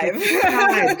tribe.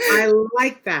 I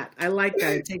like that.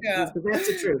 It takes that's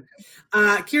the truth.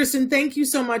 Kirsten, thank you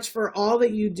so much for all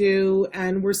that you do.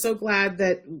 And we're so glad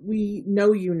that we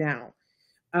know you now.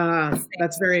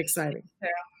 That's very exciting. Yeah.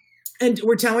 And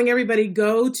we're telling everybody,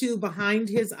 go to Behind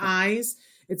His Eyes.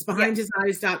 It's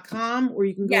behindhiseyes.com, or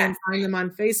you can go and find them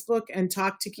on Facebook and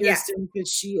talk to Kirsten,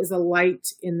 because she is a light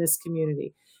in this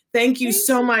community. Thank you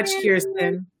so much,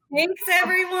 Kirsten. Thanks,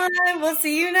 everyone. We'll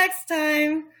see you next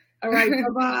time. All right.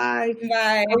 Bye-bye.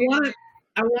 Bye. I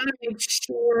want to make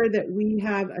sure that we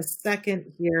have a second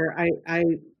here. I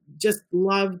just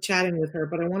love chatting with her,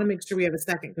 but I want to make sure we have a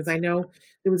second, because I know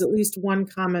there was at least one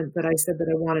comment that I said that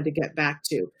I wanted to get back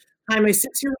to. Hi, my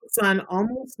 6-year-old son,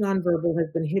 almost nonverbal, has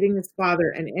been hitting his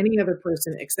father and any other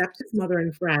person except his mother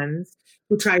and friends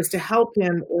who tries to help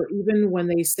him, or even when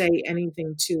they say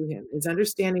anything to him. His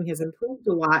understanding has improved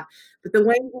a lot, but the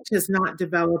language has not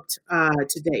developed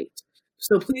to date.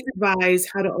 So please advise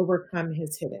how to overcome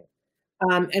his hitting.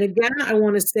 And again, I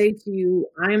want to say to you,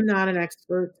 I am not an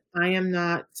expert. I'm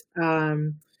not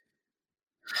a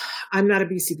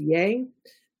BCBA,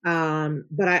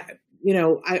 but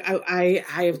I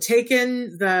have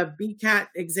taken the BCAT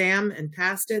exam and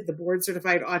passed it, the board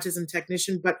certified autism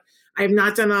technician, but I have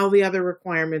not done all the other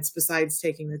requirements besides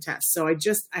taking the test. So I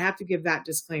have to give that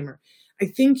disclaimer. I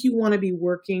think you want to be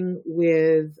working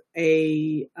with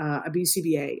a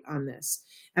BCBA on this.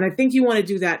 And I think you want to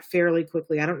do that fairly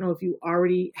quickly. I don't know if you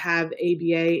already have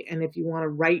ABA, and if you want to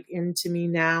write into me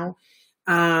now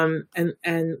and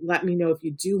let me know if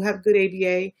you do have good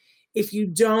ABA. If you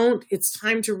don't, it's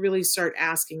time to really start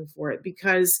asking for it,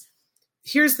 because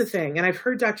here's the thing, and I've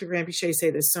heard Dr. Granpeesheh say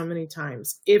this so many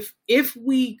times. If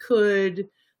we could,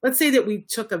 let's say that we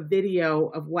took a video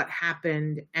of what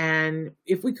happened, and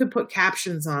if we could put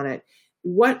captions on it,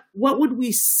 what would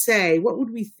we say? What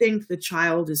would we think the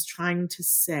child is trying to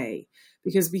say?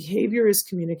 Because behavior is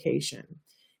communication.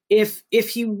 If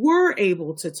he were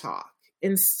able to talk,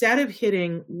 instead of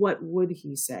hitting, what would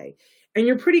he say? And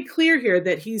you're pretty clear here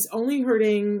that he's only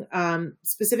hurting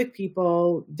specific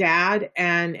people, dad,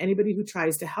 and anybody who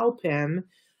tries to help him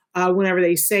whenever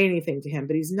they say anything to him.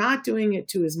 But he's not doing it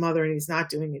to his mother, and he's not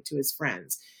doing it to his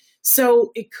friends.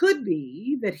 So it could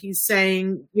be that he's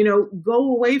saying,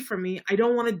 go away from me. I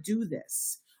don't want to do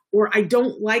this. Or I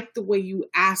don't like the way you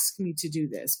ask me to do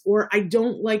this. Or I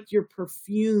don't like your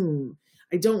perfume.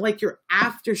 I don't like your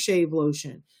aftershave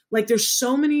lotion. Like, there's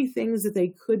so many things that they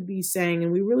could be saying,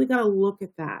 and we really got to look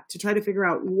at that to try to figure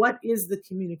out what is the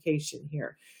communication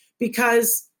here,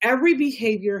 because every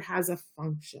behavior has a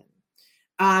function.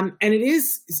 And it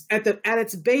is at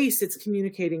its base, it's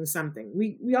communicating something.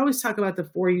 We always talk about the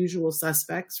 4 usual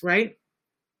suspects, right?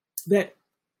 That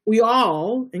we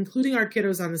all, including our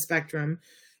kiddos on the spectrum,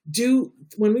 do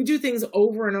when we do things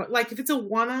over and over. Like, if it's a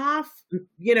one-off,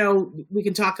 we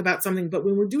can talk about something, but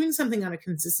when we're doing something on a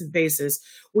consistent basis,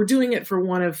 we're doing it for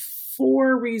one of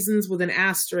 4 reasons with an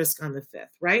asterisk on the 5th,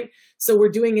 right? So we're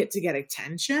doing it to get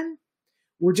attention.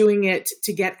 We're doing it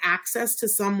to get access to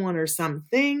someone or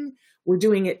something. We're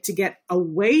doing it to get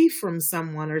away from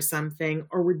someone or something,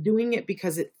 or we're doing it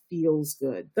because it feels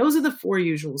good. Those are the 4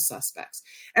 usual suspects.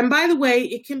 And by the way,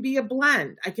 it can be a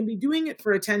blend. I can be doing it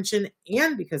for attention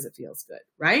and because it feels good,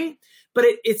 right? But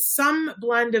it's some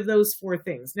blend of those 4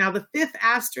 things. Now, the 5th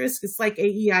asterisk is like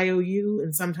A-E-I-O-U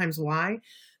and sometimes Y.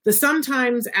 The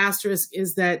sometimes asterisk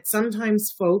is that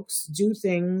sometimes folks do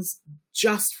things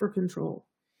just for control.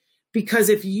 Because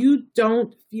if you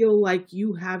don't feel like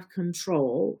you have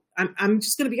control, I'm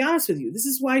just going to be honest with you. This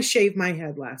is why I shaved my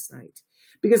head last night,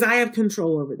 because I have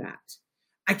control over that.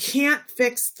 I can't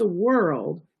fix the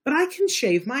world, but I can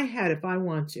shave my head if I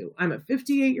want to. I'm a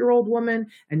 58-year-old woman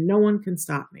and no one can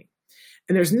stop me.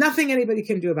 And there's nothing anybody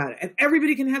can do about it. And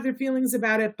everybody can have their feelings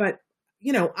about it, but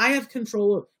I have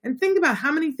control. And think about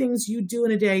how many things you do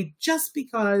in a day just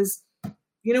because,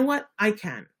 you know what, I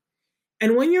can.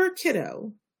 And when you're a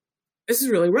kiddo, this is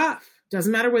really rough.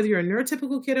 Doesn't matter whether you're a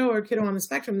neurotypical kiddo or a kiddo on the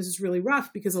spectrum, this is really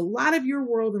rough because a lot of your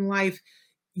world in life,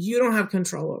 you don't have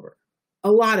control over.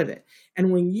 A lot of it.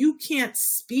 And when you can't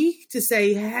speak to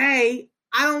say, hey,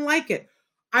 I don't like it.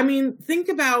 I mean, think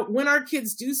about when our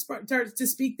kids do start to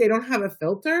speak, they don't have a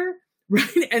filter,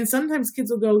 right? And sometimes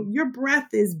kids will go, your breath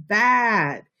is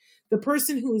bad. The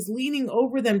person who is leaning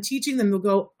over them, teaching them, will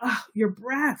go, oh, your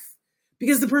breath,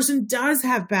 because the person does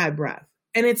have bad breath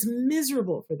and it's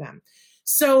miserable for them.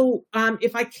 So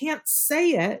if I can't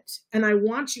say it and I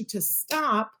want you to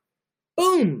stop,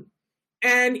 boom.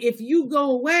 And if you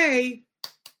go away,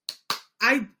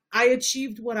 I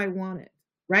achieved what I wanted,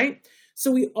 right?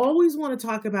 So we always want to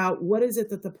talk about what is it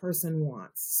that the person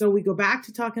wants. So we go back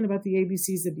to talking about the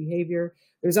ABCs of behavior.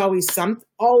 There's always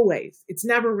always, it's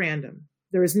never random.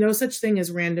 There is no such thing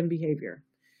as random behavior.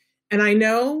 And I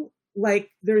know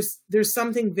there's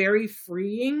something very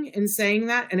freeing in saying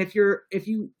that. And if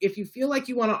you feel like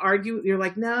you want to argue, you're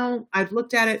like, no, I've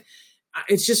looked at it.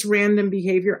 It's just random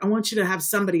behavior. I want you to have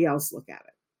somebody else look at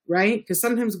it, right? Because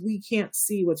sometimes we can't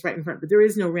see what's right in front, but there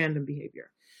is no random behavior.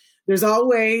 There's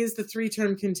always the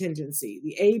 3-term contingency,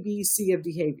 the ABC of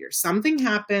behavior. Something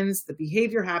happens, the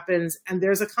behavior happens, and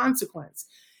there's a consequence.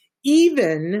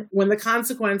 Even when the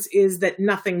consequence is that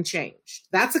nothing changed.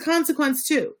 That's a consequence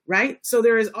too, right? So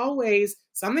there is always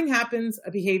something happens,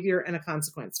 a behavior, and a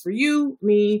consequence. For you,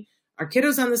 me, our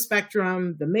kiddos on the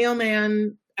spectrum, the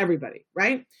mailman, everybody,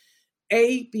 right?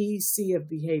 A, B, C of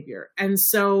behavior. And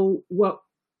so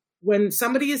when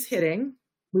somebody is hitting,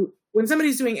 when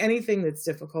somebody's doing anything that's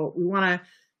difficult, we want to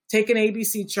take an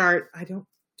ABC chart.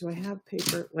 Do I have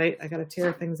paper? Wait, I got to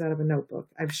tear things out of a notebook.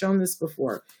 I've shown this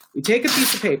before. We take a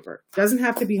piece of paper. Doesn't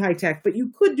have to be high tech, but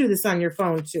you could do this on your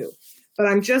phone too. But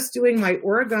I'm just doing my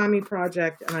origami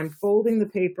project and I'm folding the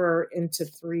paper into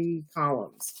 3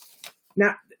 columns.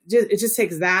 Now, it just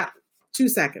takes that 2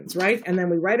 seconds, right? And then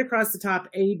we write across the top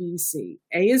A, B, C.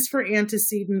 A is for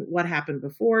antecedent, what happened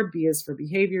before. B is for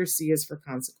behavior. C is for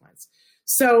consequence.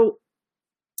 So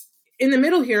in the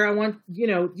middle here, I want you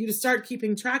to start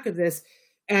keeping track of this.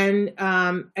 And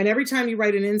every time you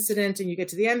write an incident and you get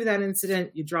to the end of that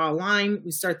incident, you draw a line,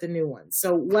 we start the new one.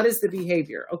 So what is the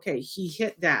behavior? Okay, he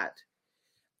hit Dad.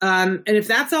 And if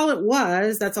that's all it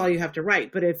was, that's all you have to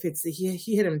write. But if it's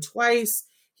he hit him twice,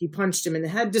 he punched him in the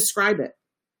head, describe it.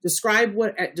 Describe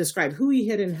who he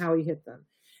hit and how he hit them.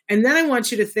 And then I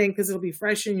want you to think, because it'll be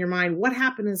fresh in your mind, what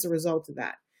happened as a result of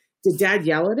that? Did Dad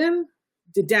yell at him?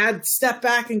 Did Dad step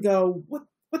back and go, what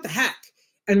the heck?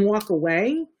 And walk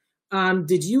away?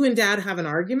 Did you and Dad have an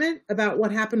argument about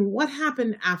what happened? What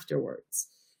happened afterwards?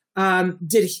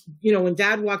 Did he, when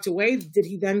Dad walked away, did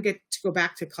he then get to go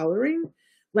back to coloring?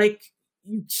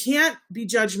 You can't be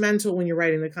judgmental when you're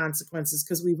writing the consequences,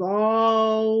 because we've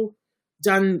all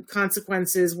done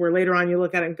consequences where later on you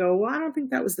look at it and go, well, I don't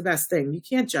think that was the best thing. You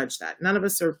can't judge that. None of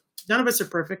us are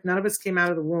perfect. None of us came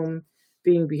out of the womb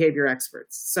being behavior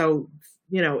experts. So,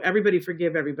 everybody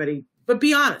forgive everybody, but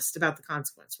be honest about the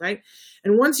consequence, right?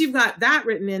 And once you've got that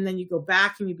written in, then you go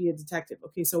back and you be a detective.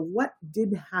 Okay, so what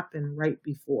did happen right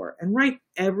before? And write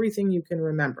everything you can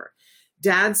remember.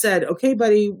 Dad said, okay,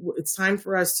 buddy, it's time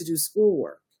for us to do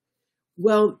schoolwork.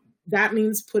 Well, that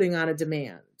means putting on a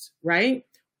demand, right?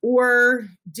 Or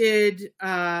did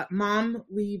mom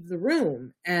leave the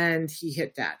room and he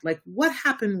hit Dad? What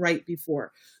happened right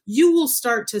before? You will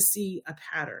start to see a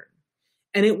pattern,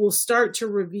 and it will start to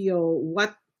reveal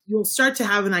you'll start to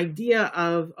have an idea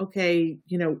of, okay,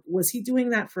 was he doing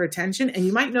that for attention? And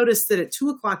you might notice that at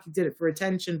 2:00 he did it for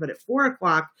attention, but at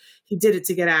 4:00 he did it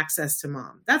to get access to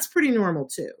mom. That's pretty normal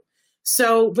too.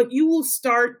 So, but you will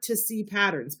start to see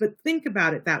patterns, but think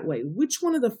about it that way. Which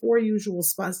one of the 4 usual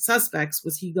suspects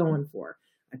was he going for?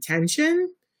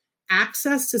 Attention,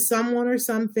 access to someone or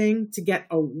something, to get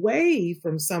away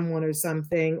from someone or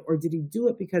something, or did he do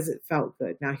it because it felt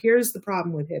good? Now, here's the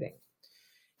problem with hitting,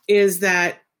 is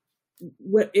that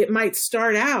it might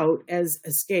start out as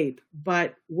escape,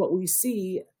 but what we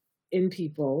see in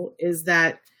people is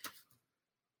that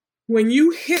when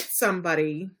you hit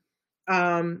somebody,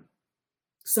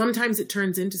 sometimes it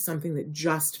turns into something that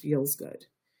just feels good.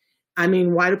 I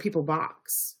mean, why do people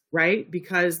box, right?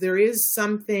 Because there is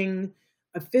something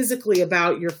physically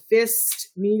about your fist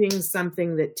meeting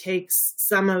something that takes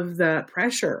some of the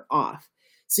pressure off.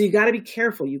 So you got to be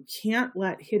careful. You can't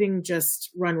let hitting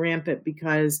just run rampant,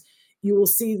 because you will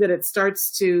see that it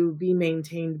starts to be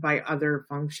maintained by other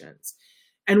functions.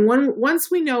 And once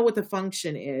we know what the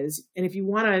function is, and if you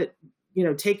want to,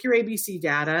 take your ABC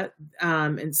data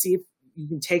and see if you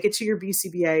can take it to your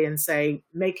BCBA and say,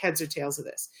 make heads or tails of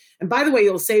this. And by the way,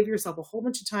 you'll save yourself a whole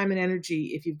bunch of time and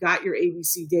energy if you've got your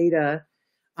ABC data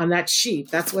on that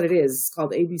sheet. That's what it is. It's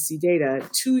called ABC data,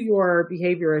 to your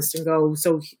behaviorist and go,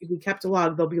 so if we kept a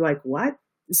log, they'll be like, what?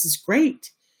 This is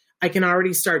great. I can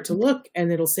already start to look,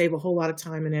 and it'll save a whole lot of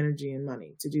time and energy and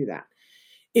money to do that.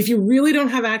 If you really don't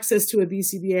have access to a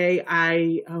BCBA,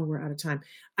 we're out of time.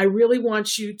 I really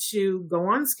want you to go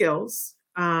on Skills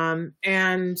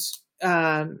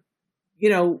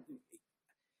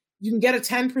you can get a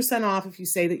 10% off if you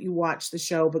say that you watch the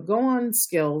show, but go on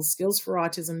Skills,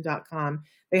 skillsforautism.com.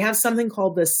 They have something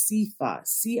called the CIFA,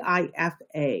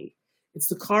 C-I-F-A. It's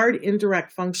the Card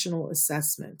Indirect Functional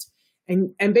Assessment.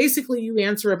 And basically you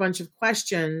answer a bunch of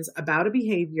questions about a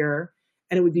behavior,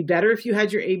 and it would be better if you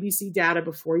had your ABC data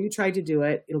before you tried to do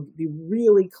it. It'll be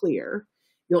really clear.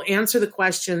 You'll answer the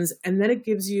questions, and then it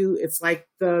gives you, it's like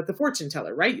the fortune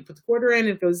teller, right? You put the quarter in,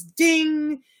 it goes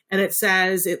ding, and it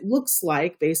says, it looks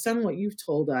like, based on what you've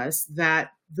told us,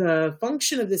 that the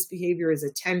function of this behavior is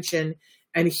attention,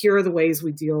 and here are the ways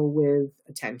we deal with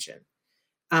attention.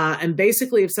 And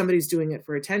basically, if somebody's doing it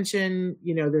for attention,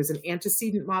 there's an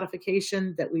antecedent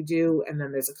modification that we do, and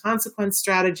then there's a consequence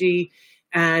strategy,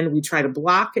 and we try to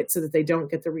block it so that they don't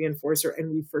get the reinforcer,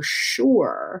 and we for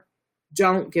sure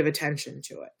don't give attention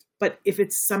to it. But if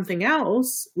it's something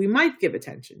else, we might give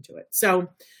attention to it. So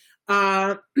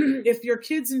if your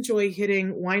kids enjoy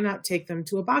hitting, why not take them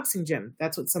to a boxing gym?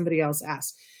 That's what somebody else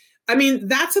asked. I mean,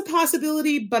 that's a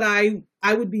possibility, but I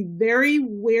would be very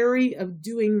wary of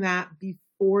doing that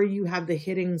before you have the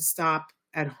hitting stop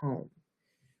at home.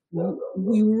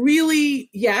 We really,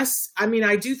 yes. I mean,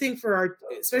 I do think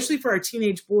especially for our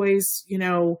teenage boys,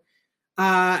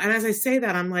 and as I say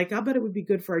that, I'm like, I'll bet it would be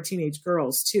good for our teenage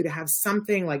girls too, to have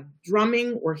something like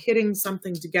drumming or hitting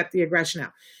something to get the aggression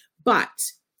out. But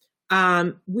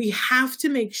we have to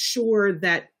make sure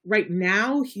that right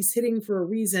now he's hitting for a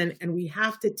reason, and we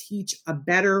have to teach a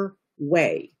better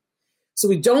way. So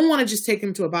we don't want to just take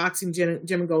him to a boxing gym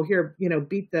and go, here,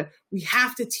 we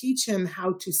have to teach him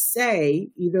how to say,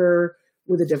 either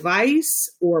with a device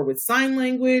or with sign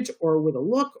language or with a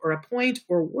look or a point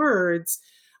or words,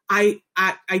 I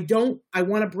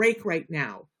want a break right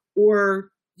now.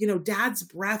 Or, dad's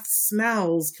breath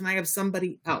smells. Can I have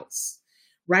somebody else?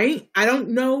 Right? I don't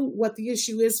know what the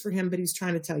issue is for him, but he's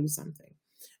trying to tell you something.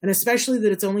 And especially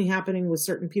that it's only happening with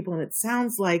certain people. And it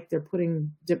sounds like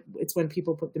it's when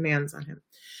people put demands on him.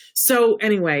 So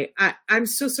anyway, I'm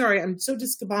so sorry. I'm so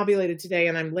discombobulated today,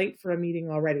 and I'm late for a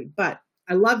meeting already, but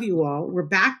I love you all. We're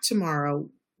back tomorrow.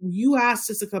 You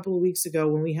asked us a couple of weeks ago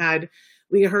when we had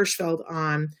Leah Hirschfeld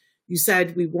on, you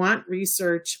said we want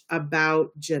research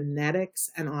about genetics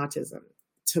and autism.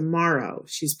 Tomorrow,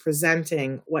 she's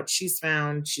presenting what she's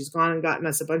found. She's gone and gotten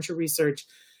us a bunch of research,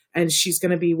 and she's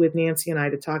going to be with Nancy and I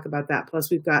to talk about that. Plus,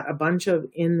 we've got a bunch of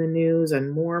in the news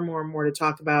and more to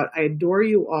talk about. I adore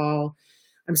you all.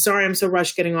 I'm sorry I'm so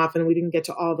rushed getting off and we didn't get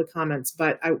to all the comments,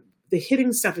 but the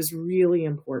hitting stuff is really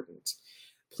important.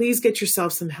 Please get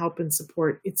yourself some help and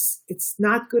support. It's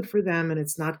not good for them, and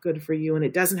it's not good for you, and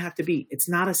it doesn't have to be. It's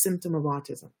not a symptom of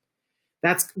autism.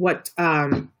 That's what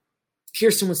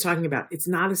Kirsten was talking about. It's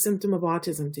not a symptom of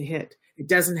autism to hit. It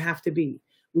doesn't have to be.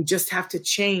 We just have to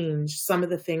change some of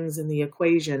the things in the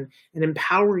equation and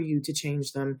empower you to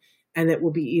change them, and it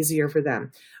will be easier for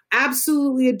them.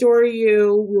 Absolutely adore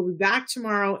you. We'll be back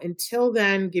tomorrow. Until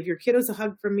then, give your kiddos a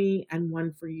hug from me and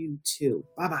one for you too.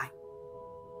 Bye-bye.